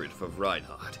hatred of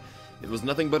Reinhardt. It was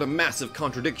nothing but a massive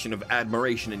contradiction of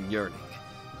admiration and yearning.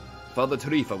 Father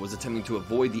Tarifa was attempting to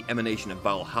avoid the emanation of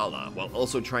Valhalla, while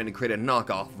also trying to create a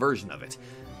knockoff version of it.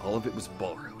 All of it was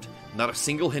borrowed, not a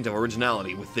single hint of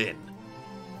originality within.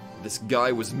 This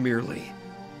guy was merely...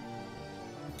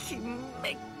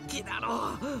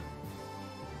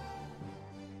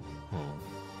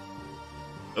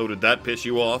 Oh, did that piss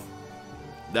you off?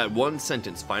 That one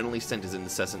sentence finally sent his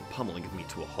incessant pummeling of me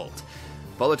to a halt.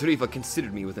 Father Tarifa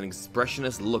considered me with an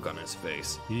expressionless look on his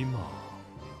face. 今、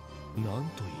何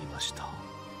と言いました？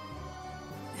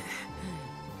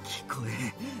聞こ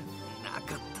えな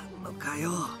かったのか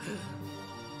よ。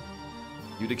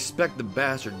 You'd expect the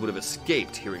bastard would have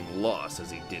escaped hearing loss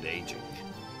as he did aging.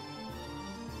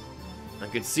 I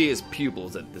could see his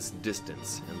pupils at this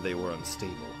distance, and they were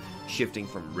unstable, shifting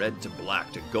from red to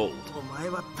black to gold. お前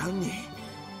は単に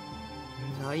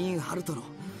ラインハルトの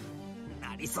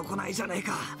なり損ないじゃねえ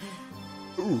か。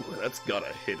 Ooh, that's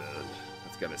gotta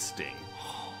sting.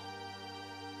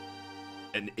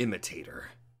 An imitator.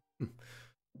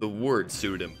 The word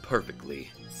suited him perfectly.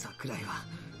 桜井は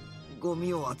ゴ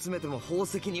ミを集めても宝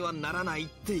石にはならないっ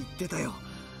て言ってたよ。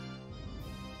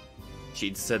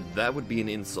 She'd said that would be an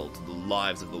insult to the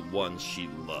lives of the ones she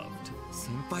loved. 先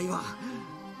輩は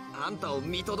あんたを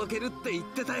見届けるって言っ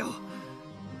てたよ。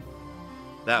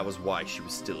 That was why she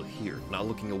was still here, not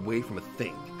looking away from a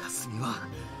thing. 霞は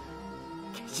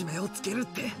けじめをつけるっ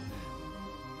て。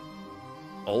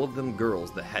 All of them girls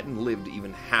that hadn't lived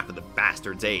even half of the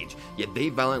bastard's age, yet they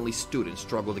valiantly stood and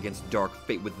struggled against dark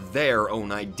fate with their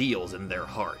own ideals in their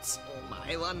hearts. お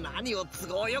前は何を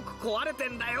都合よく壊れて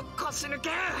んだよ、腰抜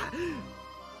け。 I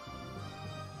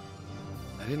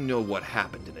didn't know what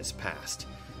happened in his past.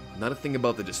 Not a thing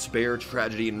about the despair,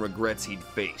 tragedy, and regrets he'd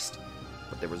faced.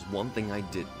 But there was one thing I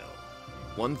did know.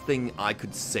 One thing I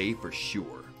could say for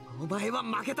sure. お前は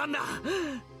負けたんだ。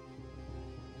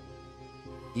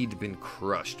 He'd been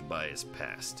crushed by his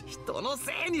past. 人の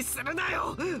せいにするな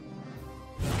よ。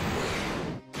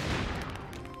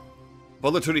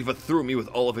 Father Tarifa threw me with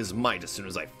all of his might as soon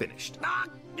as I finished.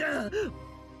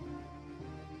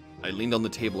 I leaned on the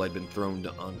table I'd been thrown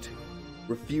onto,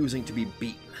 refusing to be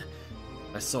beaten.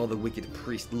 I saw the wicked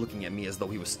priest looking at me as though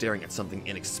he was staring at something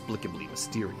inexplicably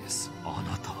mysterious. あ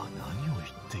なたは何を言っ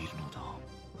ているのだ。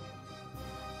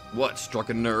 What, struck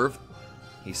a nerve?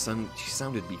 She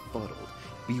sounded befuddled,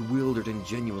 bewildered and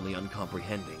genuinely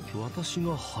uncomprehending. 私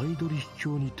がハイドリ秘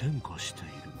境に転化してい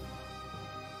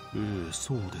る。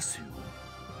そうですよ。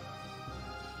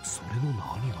それの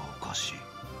何がおかしい。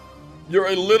 You're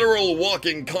a literal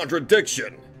walking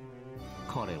contradiction!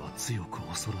 彼は強く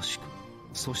恐ろしく、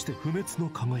そして不滅の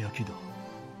輝きだ。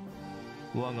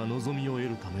我が望みを得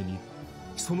るために、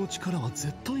その力は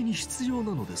絶対に必要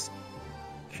なのです。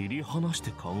切り離し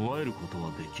て考えること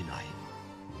はできない。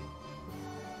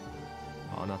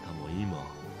あなたも今、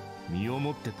身を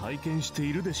もって体験して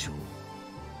いるでしょう。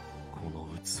この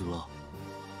器、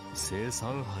聖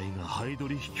三杯がハイド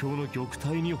リ秘境の玉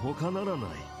体に他ならない。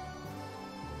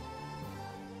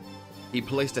 He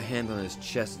placed a hand on his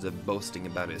chest as if boasting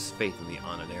about his faith in the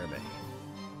honored Irae.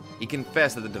 He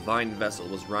confessed that the divine vessel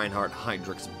was Reinhard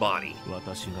Heydrich's body.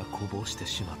 私がこぼして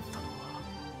しまったのは、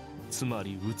つま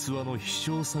り器の希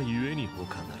少さゆえに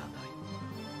他ならな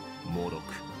い。もろく、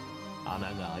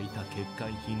穴が開いた欠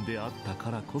陥品であった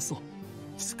からこそ、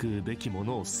救うべきも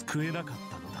のを救えなかっ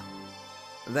たのだ。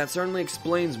 That certainly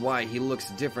explains why he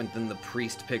looks different than the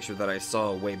priest picture that I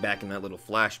saw way back in that little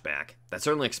flashback. That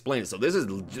certainly explains it. So this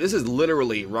is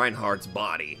literally Reinhardt's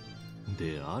body.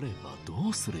 であればど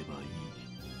うすればいい？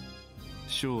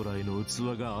将来の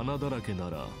器が穴だらけな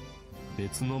ら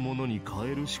別のものに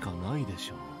変えるしかないで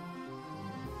しょ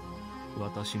う。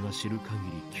私が知る限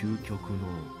り究極の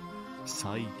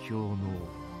最強の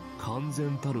完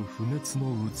全たる不滅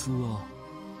の器。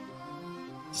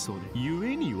 それゆ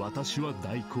えに私は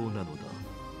代行なのだ。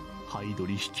ハイド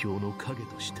リ秘境の影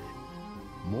として、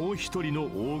もう一人の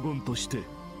黄金として、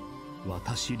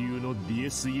私流のディエ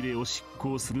スイレを執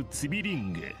行するツビリ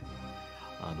ンゲ。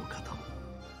あの方も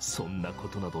そんなこ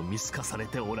となど見透かされ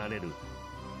ておられる。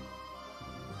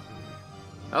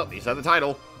Oh, he said the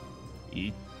title.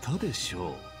 言ったでし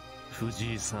ょう、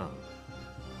藤井さん。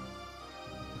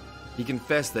 He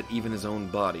confessed that even his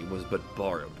own body was but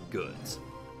borrowed goods.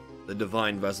 The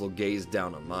divine vessel gazed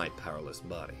down on my powerless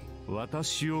body.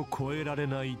 私を超えられ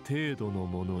ない程度の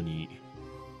ものに、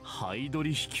ハイド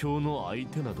リ秘境の相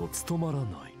手など務まら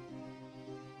ない。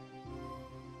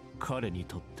彼に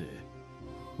とって、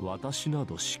私な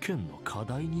ど試験の課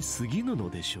題に過ぎぬの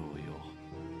でしょうよ。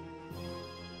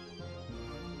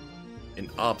 An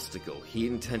obstacle he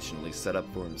intentionally set up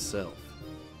for himself.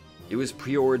 It was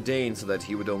preordained so that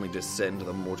he would only descend to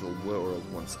the mortal world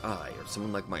once I, or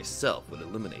someone like myself, would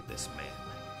eliminate this man,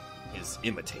 his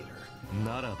imitator.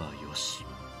 ならばよし。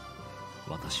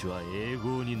私は永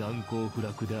劫に難攻不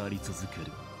落であり続け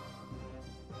る。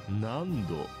何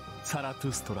度サラト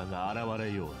ゥストラが現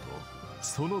れようと、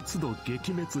その都度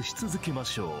撃滅し続けま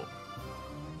しょ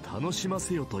う。楽しま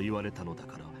せよと言われたのだ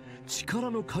から、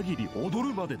力の限り踊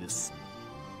るまでです。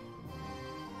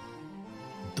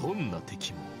どんな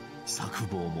敵も策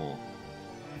謀も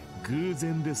偶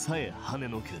然でさえ跳ね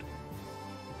のける。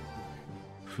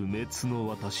不滅の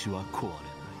私は壊れない。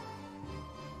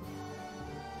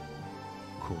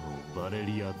このバレ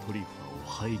リア・トリファを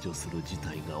排除する事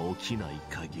態が起きない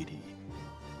限り、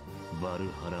バル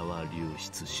ハラは流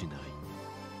出しな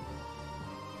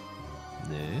い。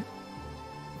ね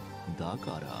え、だ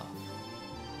から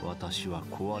私は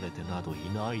壊れてなどい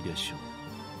ないでしょう。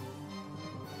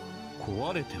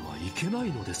壊れてはいけない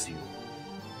のですよ。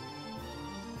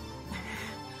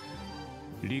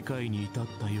理解に至っ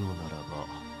たようならば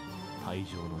退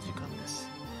場の時間です。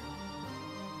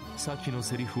さっきの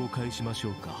セリフを返しましょ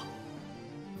うか。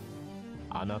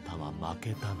あなたは負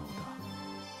けたのだ。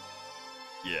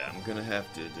 Yeah, I'm gonna have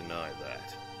to deny that.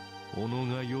 己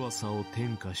が弱さを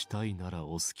転化したいなら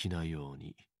お好きなよう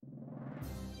に。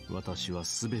私は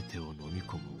全てを飲み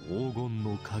込む黄金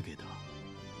の影だ。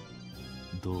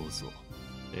どうぞ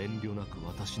遠慮なく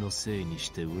私のせいにし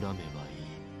て恨めばい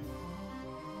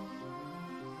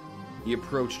い。 He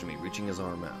approached me, reaching his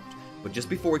arm out, but just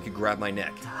before he could grab my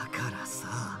neck, だから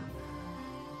さ、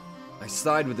 I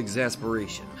sighed with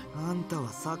exasperation. あんたは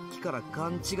さっきから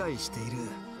勘違いしている。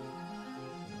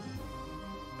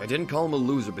I didn't call him a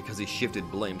loser because he shifted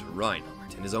blame to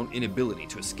Reinhardt and his own inability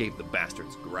to escape the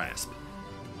bastard's grasp.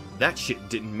 That shit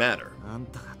didn't matter. あん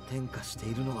たが天下して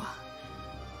いるのは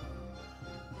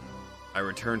I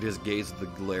returned his gaze to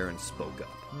the glare and spoke up.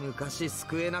 昔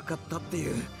救えなかったって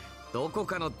いうどこ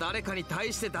かの誰かに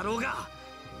対してだろうが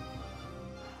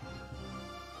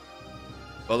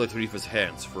Father Tarifa's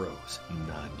hands froze.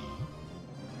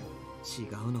 違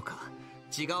うのか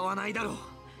違わないだろう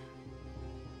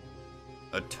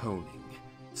Atoning,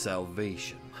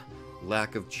 salvation,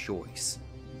 lack of choice.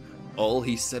 All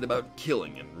he said about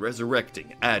killing and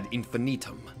resurrecting ad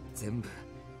infinitum. 全部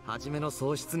初めの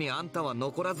喪失にあんたは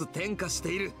残らず転化し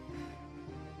ている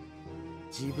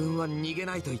自分は逃げ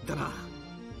ないと言ったな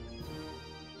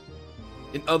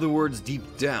In other words, deep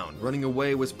down, running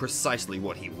away was precisely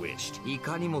what he wished. い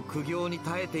かにも苦行に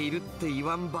耐えているって言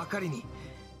わんばかりに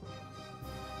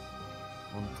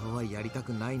本当はやりたく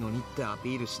ないのにってア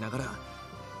ピールしながら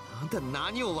あんた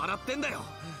何を笑ってんだよ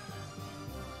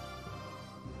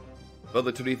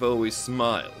Father Tarifa always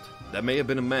smiled. That may have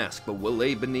been a mask, but what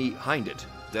lay behind it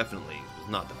definitely was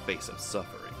not the face of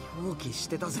suffering. 放棄し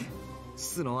てたぜ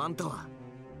素のあんたは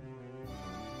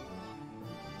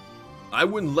I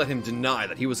wouldn't let him deny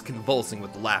that he was convulsing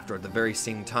with laughter at the very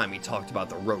same time he talked about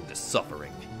the road to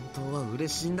suffering. 本当は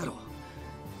嬉しいんだろう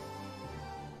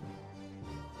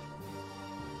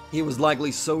He was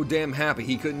likely so damn happy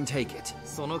he couldn't take it.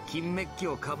 その金メッキ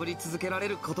をかぶり続けられ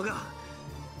ることが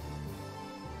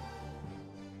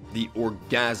The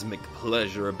orgasmic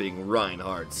pleasure of being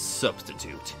Reinhardt's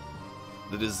substitute.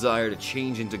 The desire to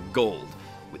change into gold.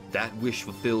 With that wish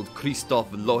fulfilled, Christoph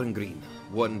Lohengrin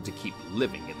wanted to keep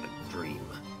living in the dream.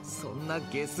 そんな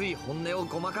下水本音を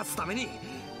ごまかすために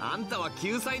あんたは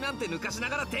救済なんて抜かしな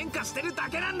がら転化してるだ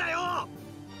けなんだよ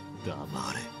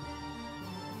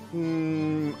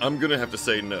I'm gonna have to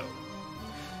say no.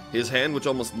 His hand, which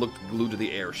almost looked glued to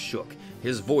the air, shook.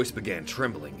 His voice began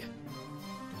trembling.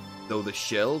 Though the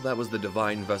shell that was the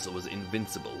divine vessel was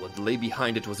invincible, what lay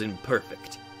behind it was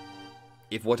imperfect.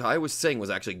 If what I was saying was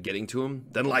actually getting to him,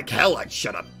 then like hell I'd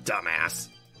shut up, dumbass!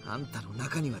 あんたの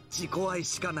中には自己愛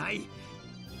しかない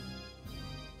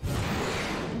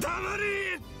黙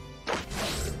れ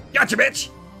Gotcha, bitch!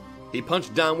 He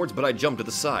punched downwards, but I jumped to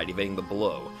the side, evading the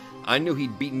blow. I knew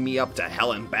he'd beaten me up to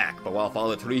hell and back, but while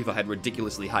Father Tarifa had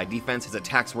ridiculously high defense, his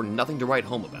attacks were nothing to write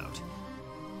home about.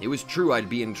 It was true I'd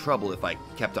be in trouble if I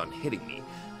kept on hitting me,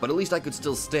 but at least I could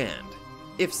still stand.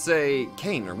 If, say,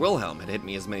 Cain or Wilhelm had hit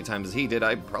me as many times as he did,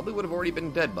 I probably would have already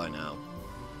been dead by now.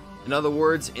 In other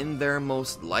words, in there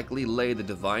most likely lay the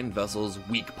divine vessel's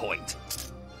weak point.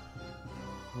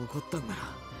 怒ったんなら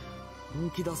本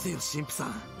気出せよ神父さ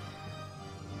ん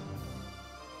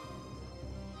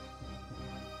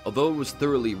Although it was a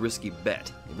thoroughly risky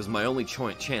bet, it was my only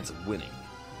chance of winning.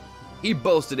 He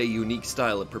boasted a unique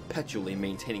style of perpetually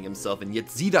maintaining himself in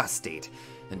Yetzida state,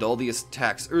 and all the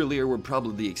attacks earlier were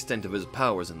probably the extent of his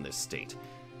powers in this state.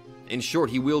 In short,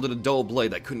 he wielded a dull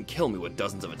blade that couldn't kill me with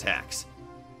dozens of attacks.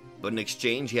 But in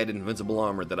exchange, he had invincible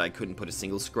armor that I couldn't put a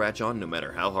single scratch on no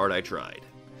matter how hard I tried.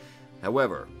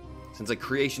 However, since a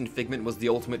creation figment was the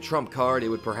ultimate trump card, it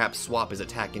would perhaps swap his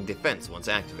attack and defense once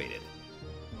activated.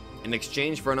 In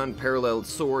exchange for an unparalleled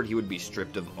sword, he would be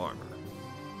stripped of armor.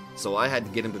 So I had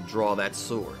to get him to draw that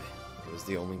sword. It was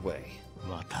the only way.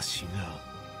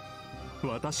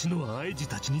 私の愛児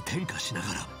たちに転化しな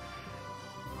がら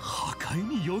破壊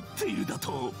に酔っているだ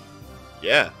と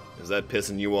Yeah, is that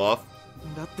pissing you off?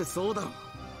 だってそうだろ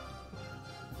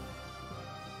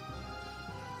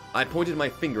I pointed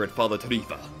my finger at Father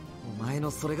Tarifa. お前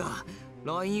のそれが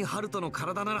ラインハルトの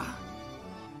体なら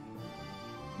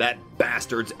That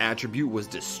bastard's attribute was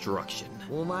destruction.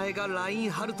 お前がライ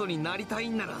ンハルトになりたい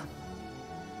んなら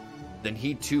Then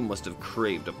he too must have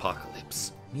craved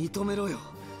apocalypse. 認めろよ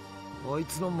あい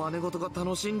つの真似事が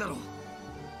楽しいんだろ違う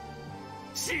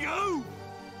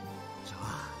じゃ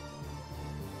あ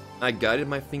I guided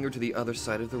my finger to the other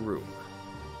side of the room.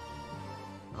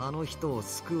 あの人を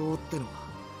救おうってのは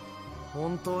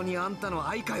本当にあんたの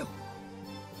愛かよ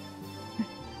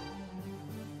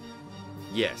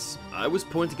Yes, I was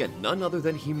pointing at none other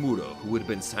than Himuro, who had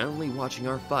been silently watching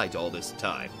our fight all this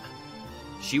time.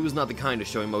 She was not the kind to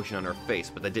show emotion on her face,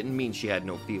 but that didn't mean she had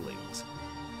no feelings.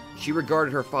 She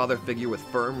regarded her father figure with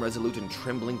firm, resolute, and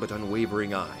trembling but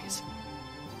unwavering eyes,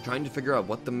 trying to figure out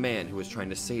what the man who was trying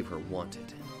to save her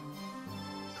wanted.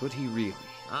 Could he really?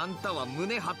 あんたは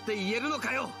胸張って言えるの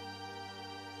かよ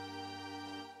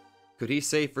Could he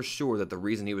say for sure that the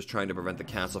reason he was trying to prevent the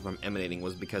castle from emanating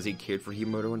was because he cared for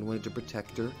Himuro and wanted to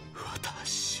protect her?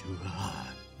 私は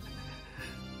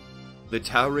The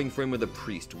towering frame of the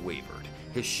priest wavered,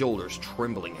 his shoulders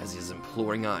trembling as his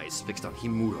imploring eyes fixed on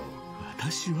Himuro.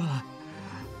 私は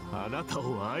あなた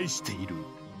を愛している。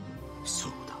そ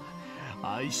うだ、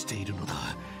愛しているのだ。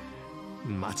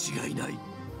間違いない。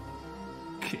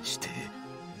決して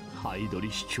ハイドリ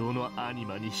秘境のアニ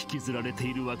マに引きずられて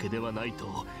いるわけではない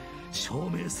と証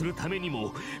明するために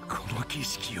もこの儀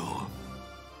式を。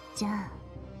じゃあ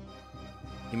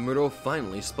Himuro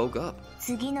finally spoke up.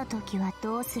 次の時は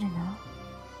どうするの？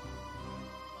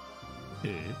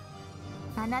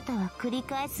あなたは繰り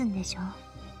返すんでしょ？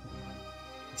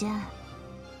じゃあ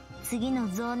次の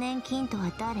増年金と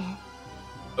は誰？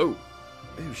 Oh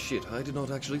shit, I did not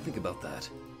actually think about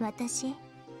that.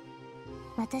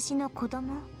 私の子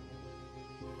供？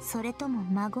それとも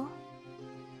孫？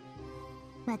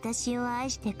私を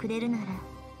愛してくれるなら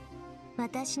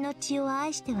私の血を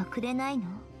愛してはくれないの？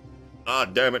 Ah,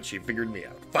 damn it, she figured me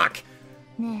out. Fuck!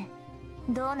 ね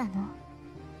え、どうなの？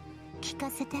聞か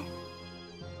せて。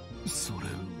それ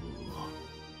は。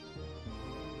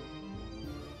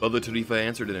Father Tarifa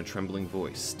answered in a trembling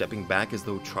voice, stepping back as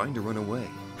though trying to run away.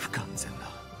 不完全な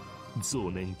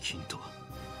増年金とは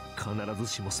必ず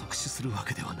しも即死するわ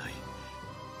けではない。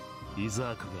イ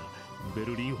ザークがベ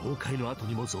ルリン崩壊の後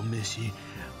にも存命し、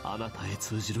あなたへ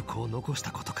通じる子を残し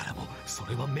たことからもそ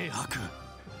れは明白。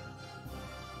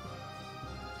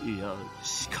いや、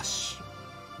しかし。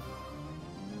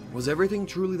Was everything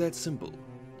truly that simple?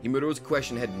 Himuro's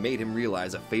question had made him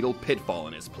realize a fatal pitfall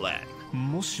in his plan.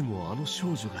 もしもあの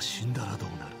少女が死んだらどう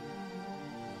な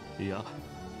る？いや、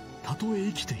たとえ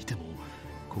生きていても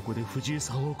ここで藤井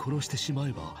さんを殺してしま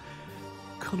えば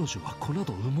彼女は子な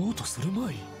ど産もうとする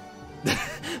まい。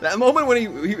That moment when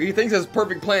he thinks his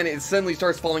perfect plan, it suddenly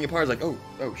starts falling apart. It's like, oh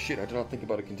shit, I did not think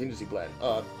about a contingency plan.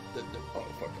 Oh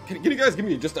fuck. Can you guys give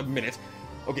me just a minute?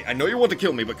 Okay, I know you want to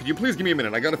kill me, but could you please give me a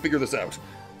minute? I gotta figure this out.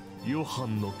 ヨハ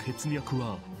ンの血脈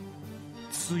は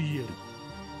ついえる。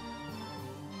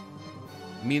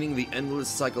Meaning the endless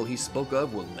cycle he spoke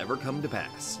of will never come to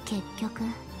pass. 結局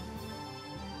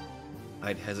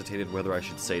I'd hesitated whether I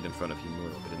should say it in front of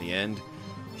Himuro, but in the end,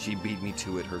 she beat me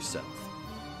to it herself.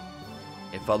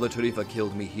 If Father Tarifa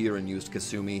killed me here and used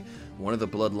Kasumi, one of the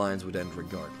bloodlines would end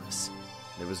regardless.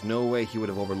 There was no way he would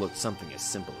have overlooked something as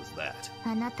simple as that.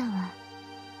 あなたは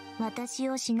私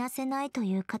を死なせないと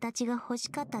いう形が欲し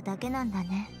かっただけなんだ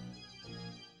ね。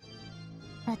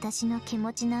私の気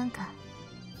持ちなんか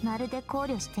まるで考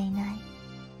慮していない。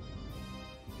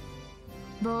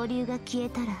暴流が消え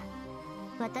たら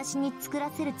私に作ら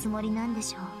せるつもりなんで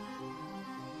しょう。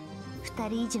2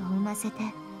人以上産ませて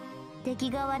出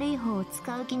来が悪い方を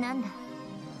使う気なんだ。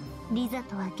リザ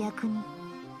とは逆に。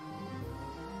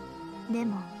で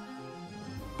も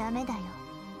ダメだよ。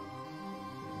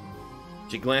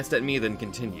She glanced at me, then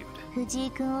continued. 藤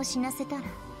井君を死なせたら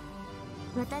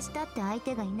私だって相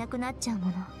手がいなくなっちゃうも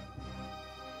の。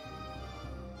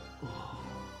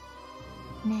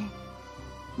ね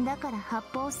え、だから八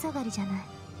方塞がりじゃな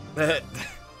い。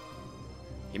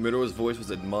Himuro's voice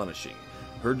was admonishing,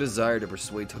 her desire to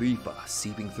persuade Tarifa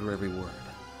seeping through every word.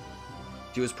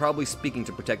 She was probably speaking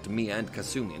to protect me and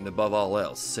Kasumi, and above all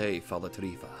else, save Father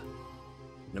Tarifa.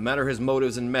 No matter his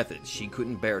motives and methods, she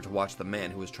couldn't bear to watch the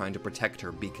man who was trying to protect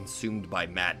her be consumed by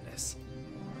madness.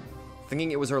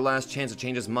 Thinking it was her last chance to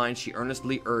change his mind, she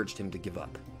earnestly urged him to give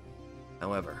up.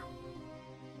 However,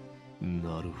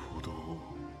 なるほど。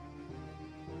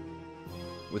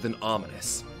 with an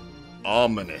ominous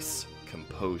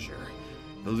composure,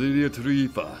 Valeria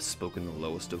Tarifa spoke in the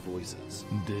lowest of voices.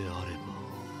 であれ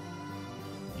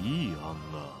ばいい案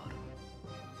が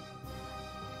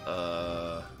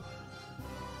ある。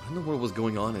What in the world was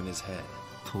going on in his head?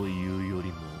 というより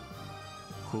も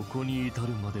ここに至る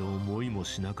まで思いも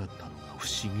しなかったのが不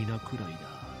思議なくらいだ。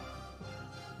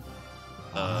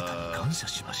あなたに感謝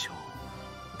しましょ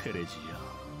う、テレジ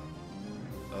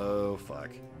ア。 Oh, fuck.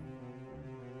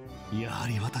 やは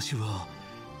り私は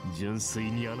純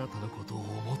粋にあなたのことを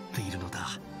思っているの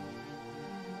だ。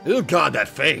 Oh god, that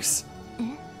face!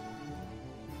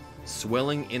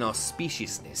 Swelling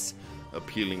inauspiciousness,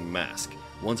 appealing mask.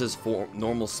 Once his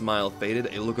normal smile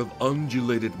faded, a look of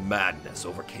undulated madness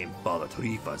overcame Father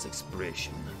Tarifa's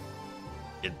expression.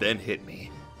 It then hit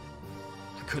me.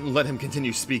 I couldn't let him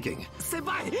continue speaking.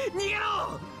 Senpai,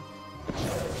 nigero!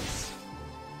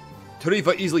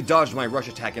 Tarifa easily dodged my rush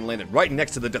attack and landed right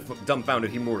next to the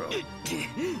dumbfounded Himuro.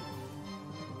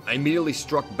 I immediately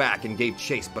struck back and gave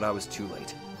chase, but I was too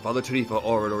late. Father Tarifa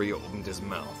already opened his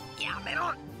mouth.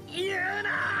 Yamero,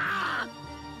 yuna!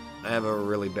 I have a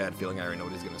really bad feeling I already know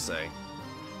what he's gonna say.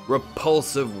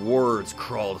 Repulsive words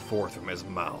crawled forth from his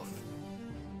mouth.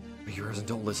 Be yours and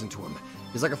don't listen to him.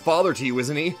 He's like a father to you,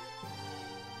 isn't he?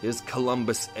 His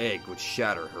Columbus egg would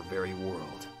shatter her very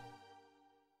world.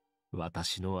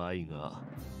 私の愛が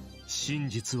真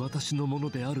実私のもの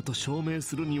であると証明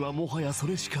するにはもはやそ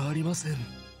れしかありません。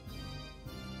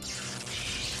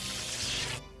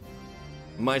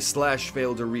My slash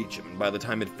failed to reach him, and by the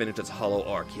time it finished its hollow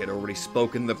arc, he had already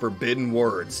spoken the forbidden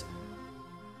words.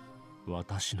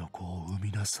 私の子を産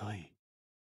みなさい。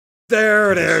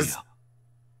 There it is!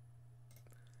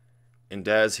 And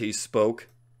as he spoke,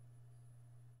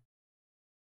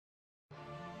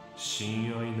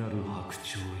 親愛なる白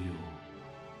鳥よ。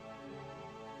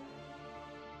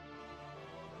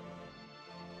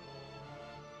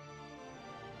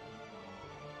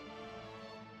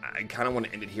 I kind of want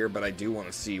to end it here, but I do want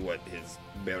to see what his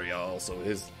burial, so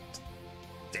his...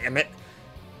 Damn it!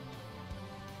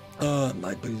 Ah,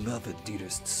 my beloved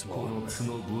dearest この swan.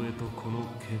 角笛とこの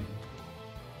剣、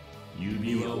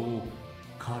指輪を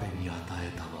彼に与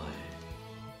えたまえ。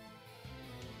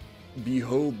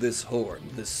 Behold this horn,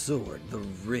 the sword, the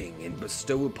ring, and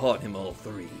bestow upon him all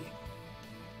three.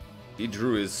 He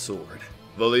drew his sword.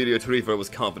 Valeria Tarifa was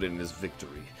confident in his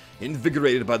victory,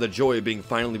 invigorated by the joy of being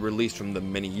finally released from the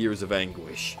many years of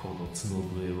anguish. この角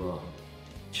笛は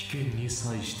危険に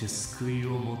際して救い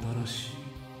をもたらし、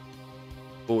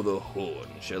 For the horn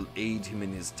shall aid him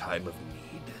in his time of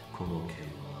need. この剣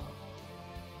は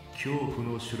恐怖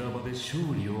の修羅場で勝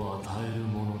利を与える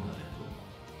ものなれど。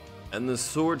 And the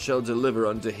sword shall deliver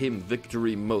unto him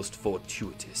victory most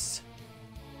fortuitous.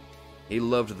 He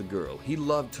loved the girl. He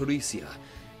loved Teresia.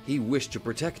 He wished to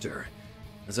protect her.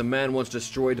 As a man once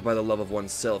destroyed by the love of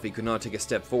oneself, he could not take a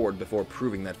step forward before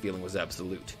proving that feeling was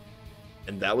absolute.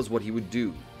 And that was what he would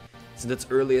do. Since its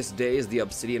earliest days, the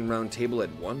Obsidian Round Table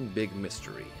had one big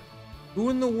mystery. Who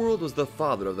in the world was the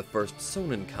father of the first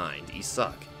Sonnenkind,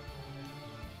 Isak?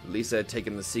 Lisa had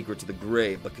taken the secret to the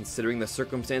grave, but considering the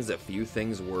circumstance, a few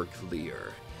things were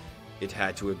clear. It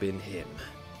had to have been him.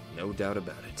 No doubt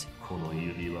about it. この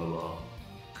指輪は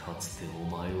かつて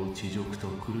お前を地獄と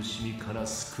苦しみから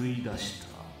救い出した。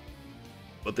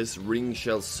 But this ring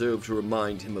shall serve to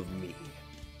remind him of me.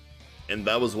 And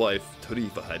that was why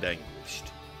Tarifa had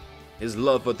anguished. His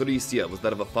love for Teresia was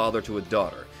that of a father to a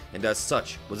daughter, and as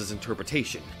such was his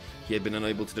interpretation. He had been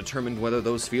unable to determine whether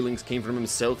those feelings came from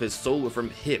himself, his soul, or from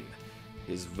him,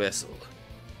 his vessel.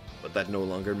 But that no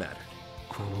longer mattered.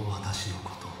 この私の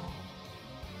ことを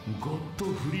ゴッド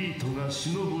フリートが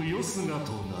忍ぶよすが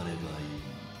となればいい。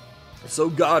 So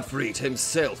Godfried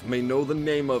himself may know the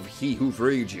name of he who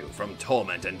freed you from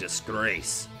torment and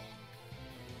disgrace.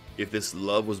 If this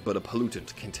love was but a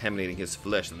pollutant contaminating his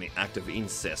flesh, then the act of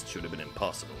incest should have been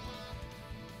impossible.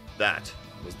 That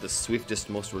was the swiftest,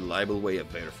 most reliable way of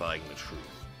verifying the truth.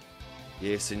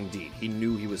 Yes, indeed, he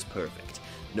knew he was perfect.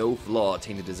 No flaw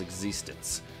tainted his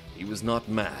existence. He was not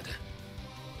mad.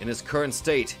 In his current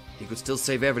state, he could still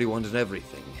save everyone and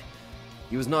everything.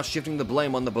 He was not shifting the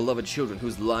blame on the beloved children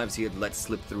whose lives he had let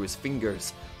slip through his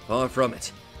fingers. Far from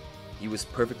it. He was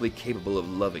perfectly capable of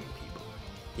loving people.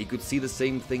 He could see the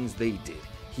same things they did,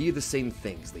 hear the same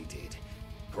things they did,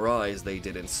 cry as they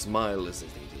did, and smile as they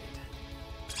did.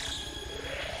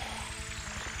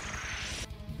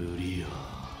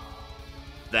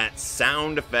 That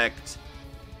sound effect.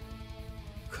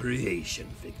 Creation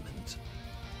figment.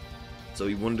 So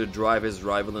he wanted to drive his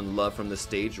rival in love from the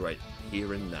stage right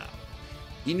here and now.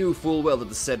 He knew full well that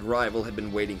the said rival had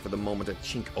been waiting for the moment a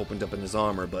chink opened up in his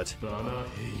armor, but...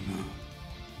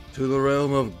 to the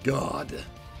realm of God.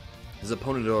 His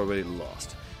opponent had already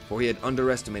lost, for he had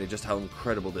underestimated just how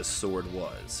incredible this sword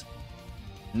was.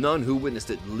 None who witnessed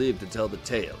it lived to tell the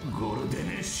tale.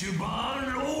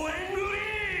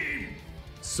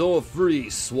 Soar free,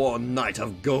 sworn knight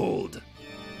of gold!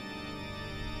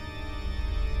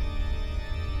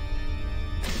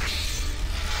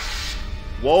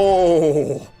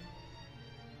 Whoa!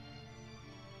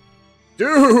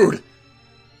 Dude!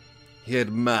 He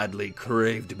had madly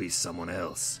craved to be someone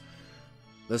else.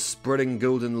 The spreading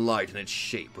golden light in its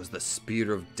shape was the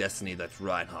spear of destiny that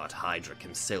Reinhard Heydrich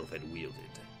himself had wielded.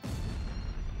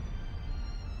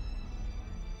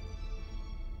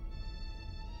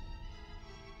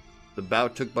 The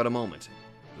bout took but a moment,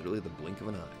 literally the blink of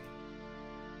an eye.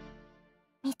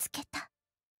 見つけた。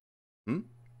 Hmm?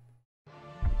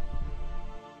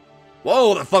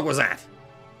 Whoa, the fuck was that?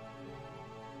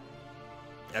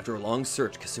 After a long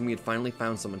search, Kasumi had finally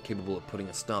found someone capable of putting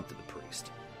a stop to the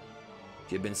priest.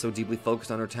 She had been so deeply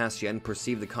focused on her task she hadn't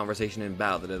perceived the conversation in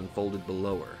Bao that had unfolded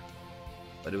below her.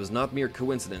 But it was not mere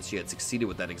coincidence she had succeeded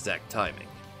with that exact timing.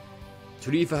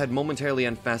 Tarifa had momentarily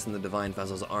unfastened the Divine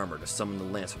Vessel's armor to summon the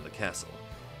lance from the castle,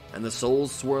 and the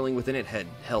souls swirling within it had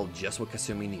held just what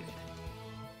Kasumi needed.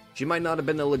 She might not have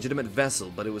been a legitimate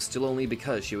vessel, but it was still only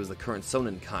because she was the current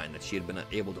Sonin kind that she had been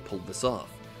able to pull this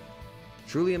off.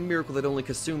 Truly a miracle that only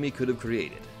Kasumi could have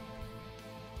created.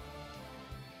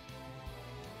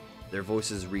 Their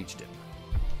voices reached him.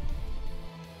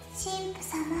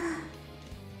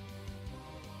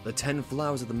 The 10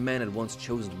 flowers that the man had once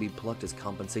chosen to be plucked as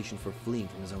compensation for fleeing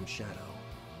from his own shadow.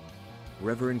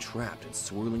 Forever entrapped and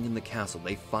swirling in the castle,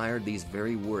 they fired these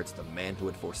very words at the man who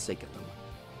had forsaken them.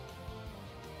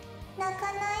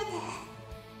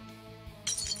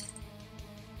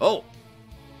 Oh!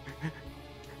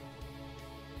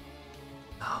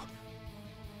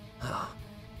 How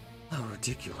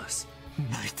ridiculous.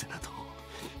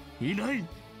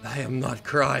 I am not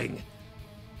crying.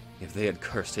 If they had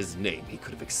cursed his name, he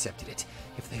could have accepted it.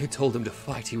 If they had told him to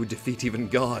fight, he would defeat even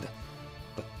God.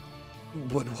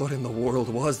 But what in the world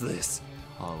was this?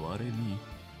 Are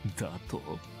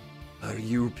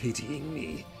you pitying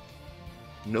me?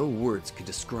 No words could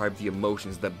describe the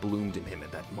emotions that bloomed in him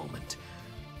at that moment.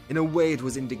 In a way it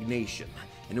was indignation,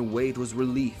 in a way it was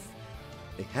relief.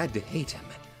 They had to hate him.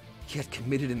 He had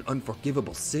committed an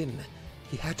unforgivable sin.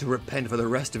 He had to repent for the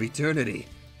rest of eternity.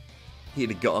 He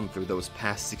had gone through those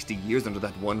past 60 years under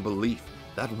that one belief,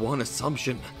 that one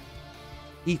assumption.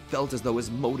 He felt as though his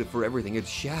motive for everything had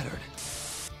shattered.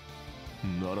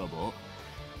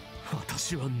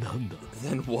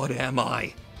 Then what am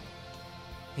I?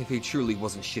 If he truly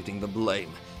wasn't shifting the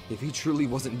blame, if he truly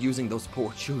wasn't using those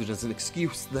poor children as an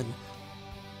excuse, then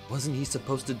wasn't he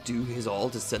supposed to do his all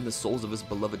to send the souls of his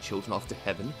beloved children off to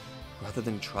heaven, rather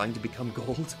than trying to become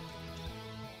gold?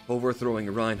 Overthrowing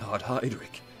Reinhard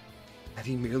Heydrich, had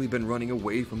he merely been running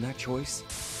away from that choice?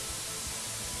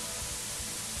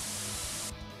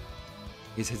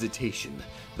 His hesitation,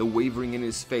 the wavering in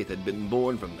his faith had been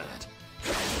born from that.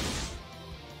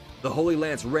 The Holy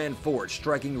Lance ran forward,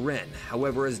 striking Ren.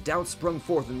 However, as doubt sprung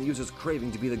forth in the user's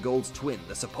craving to be the Gold's twin,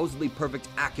 the supposedly perfect,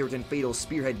 accurate, and fatal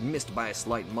spearhead missed by a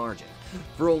slight margin.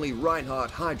 For only Reinhard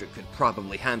Heydrich could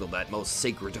probably handle that most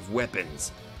sacred of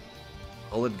weapons.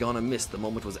 All had gone amiss the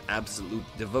moment was absolute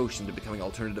devotion to becoming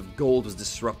alternative gold was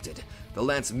disrupted. The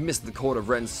lance missed the core of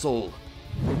Ren's soul.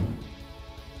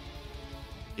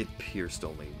 It pierced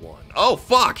only one. Oh,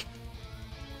 fuck!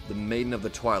 The Maiden of the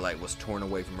Twilight was torn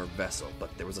away from her vessel,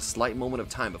 but there was a slight moment of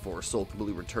time before her soul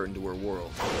completely returned to her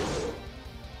world.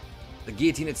 The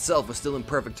guillotine itself was still in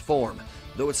perfect form.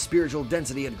 Though its spiritual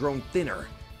density had grown thinner,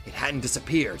 it hadn't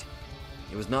disappeared.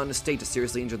 It was not in a state to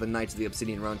seriously injure the Knights of the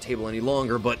Obsidian Round Table any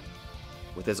longer, but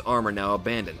with his armor now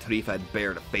abandoned, Tarifa had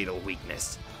bared a fatal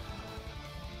weakness.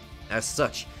 As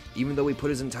such, even though he put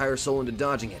his entire soul into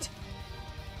dodging it,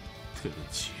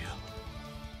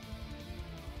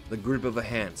 the grip of a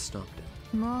hand stopped him.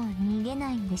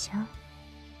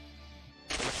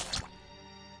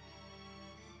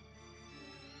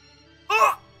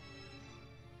 Ah!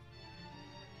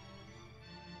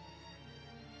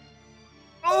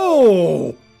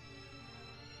 Oh!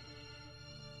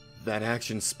 That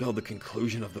action spelled the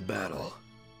conclusion of the battle.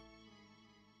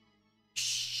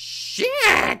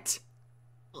 Shit!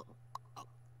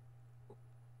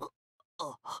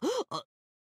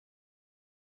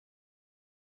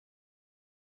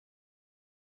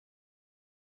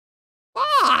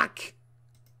 Fuck!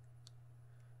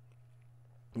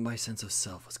 My sense of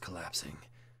self was collapsing. I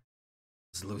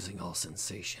was losing all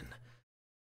sensation. I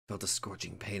felt a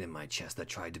scorching pain in my chest that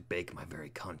tried to bake my very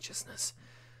consciousness.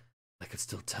 I could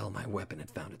still tell my weapon had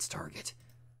found its target.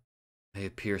 I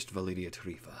had pierced Validia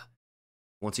Tarifa.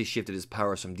 Once he shifted his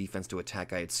powers from defense to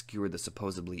attack, I had skewered the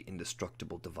supposedly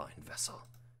indestructible divine vessel.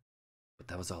 But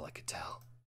that was all I could tell.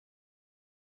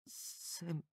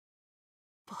 Senpai.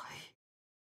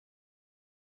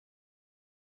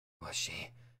 Was she?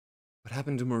 What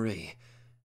happened to Marie?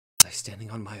 Was I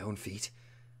standing on my own feet?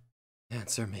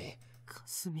 Answer me.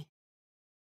 Kasumi.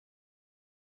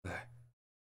 Where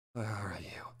are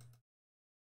you?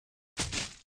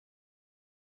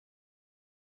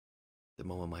 The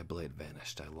moment my blade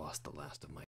vanished, I lost the last of my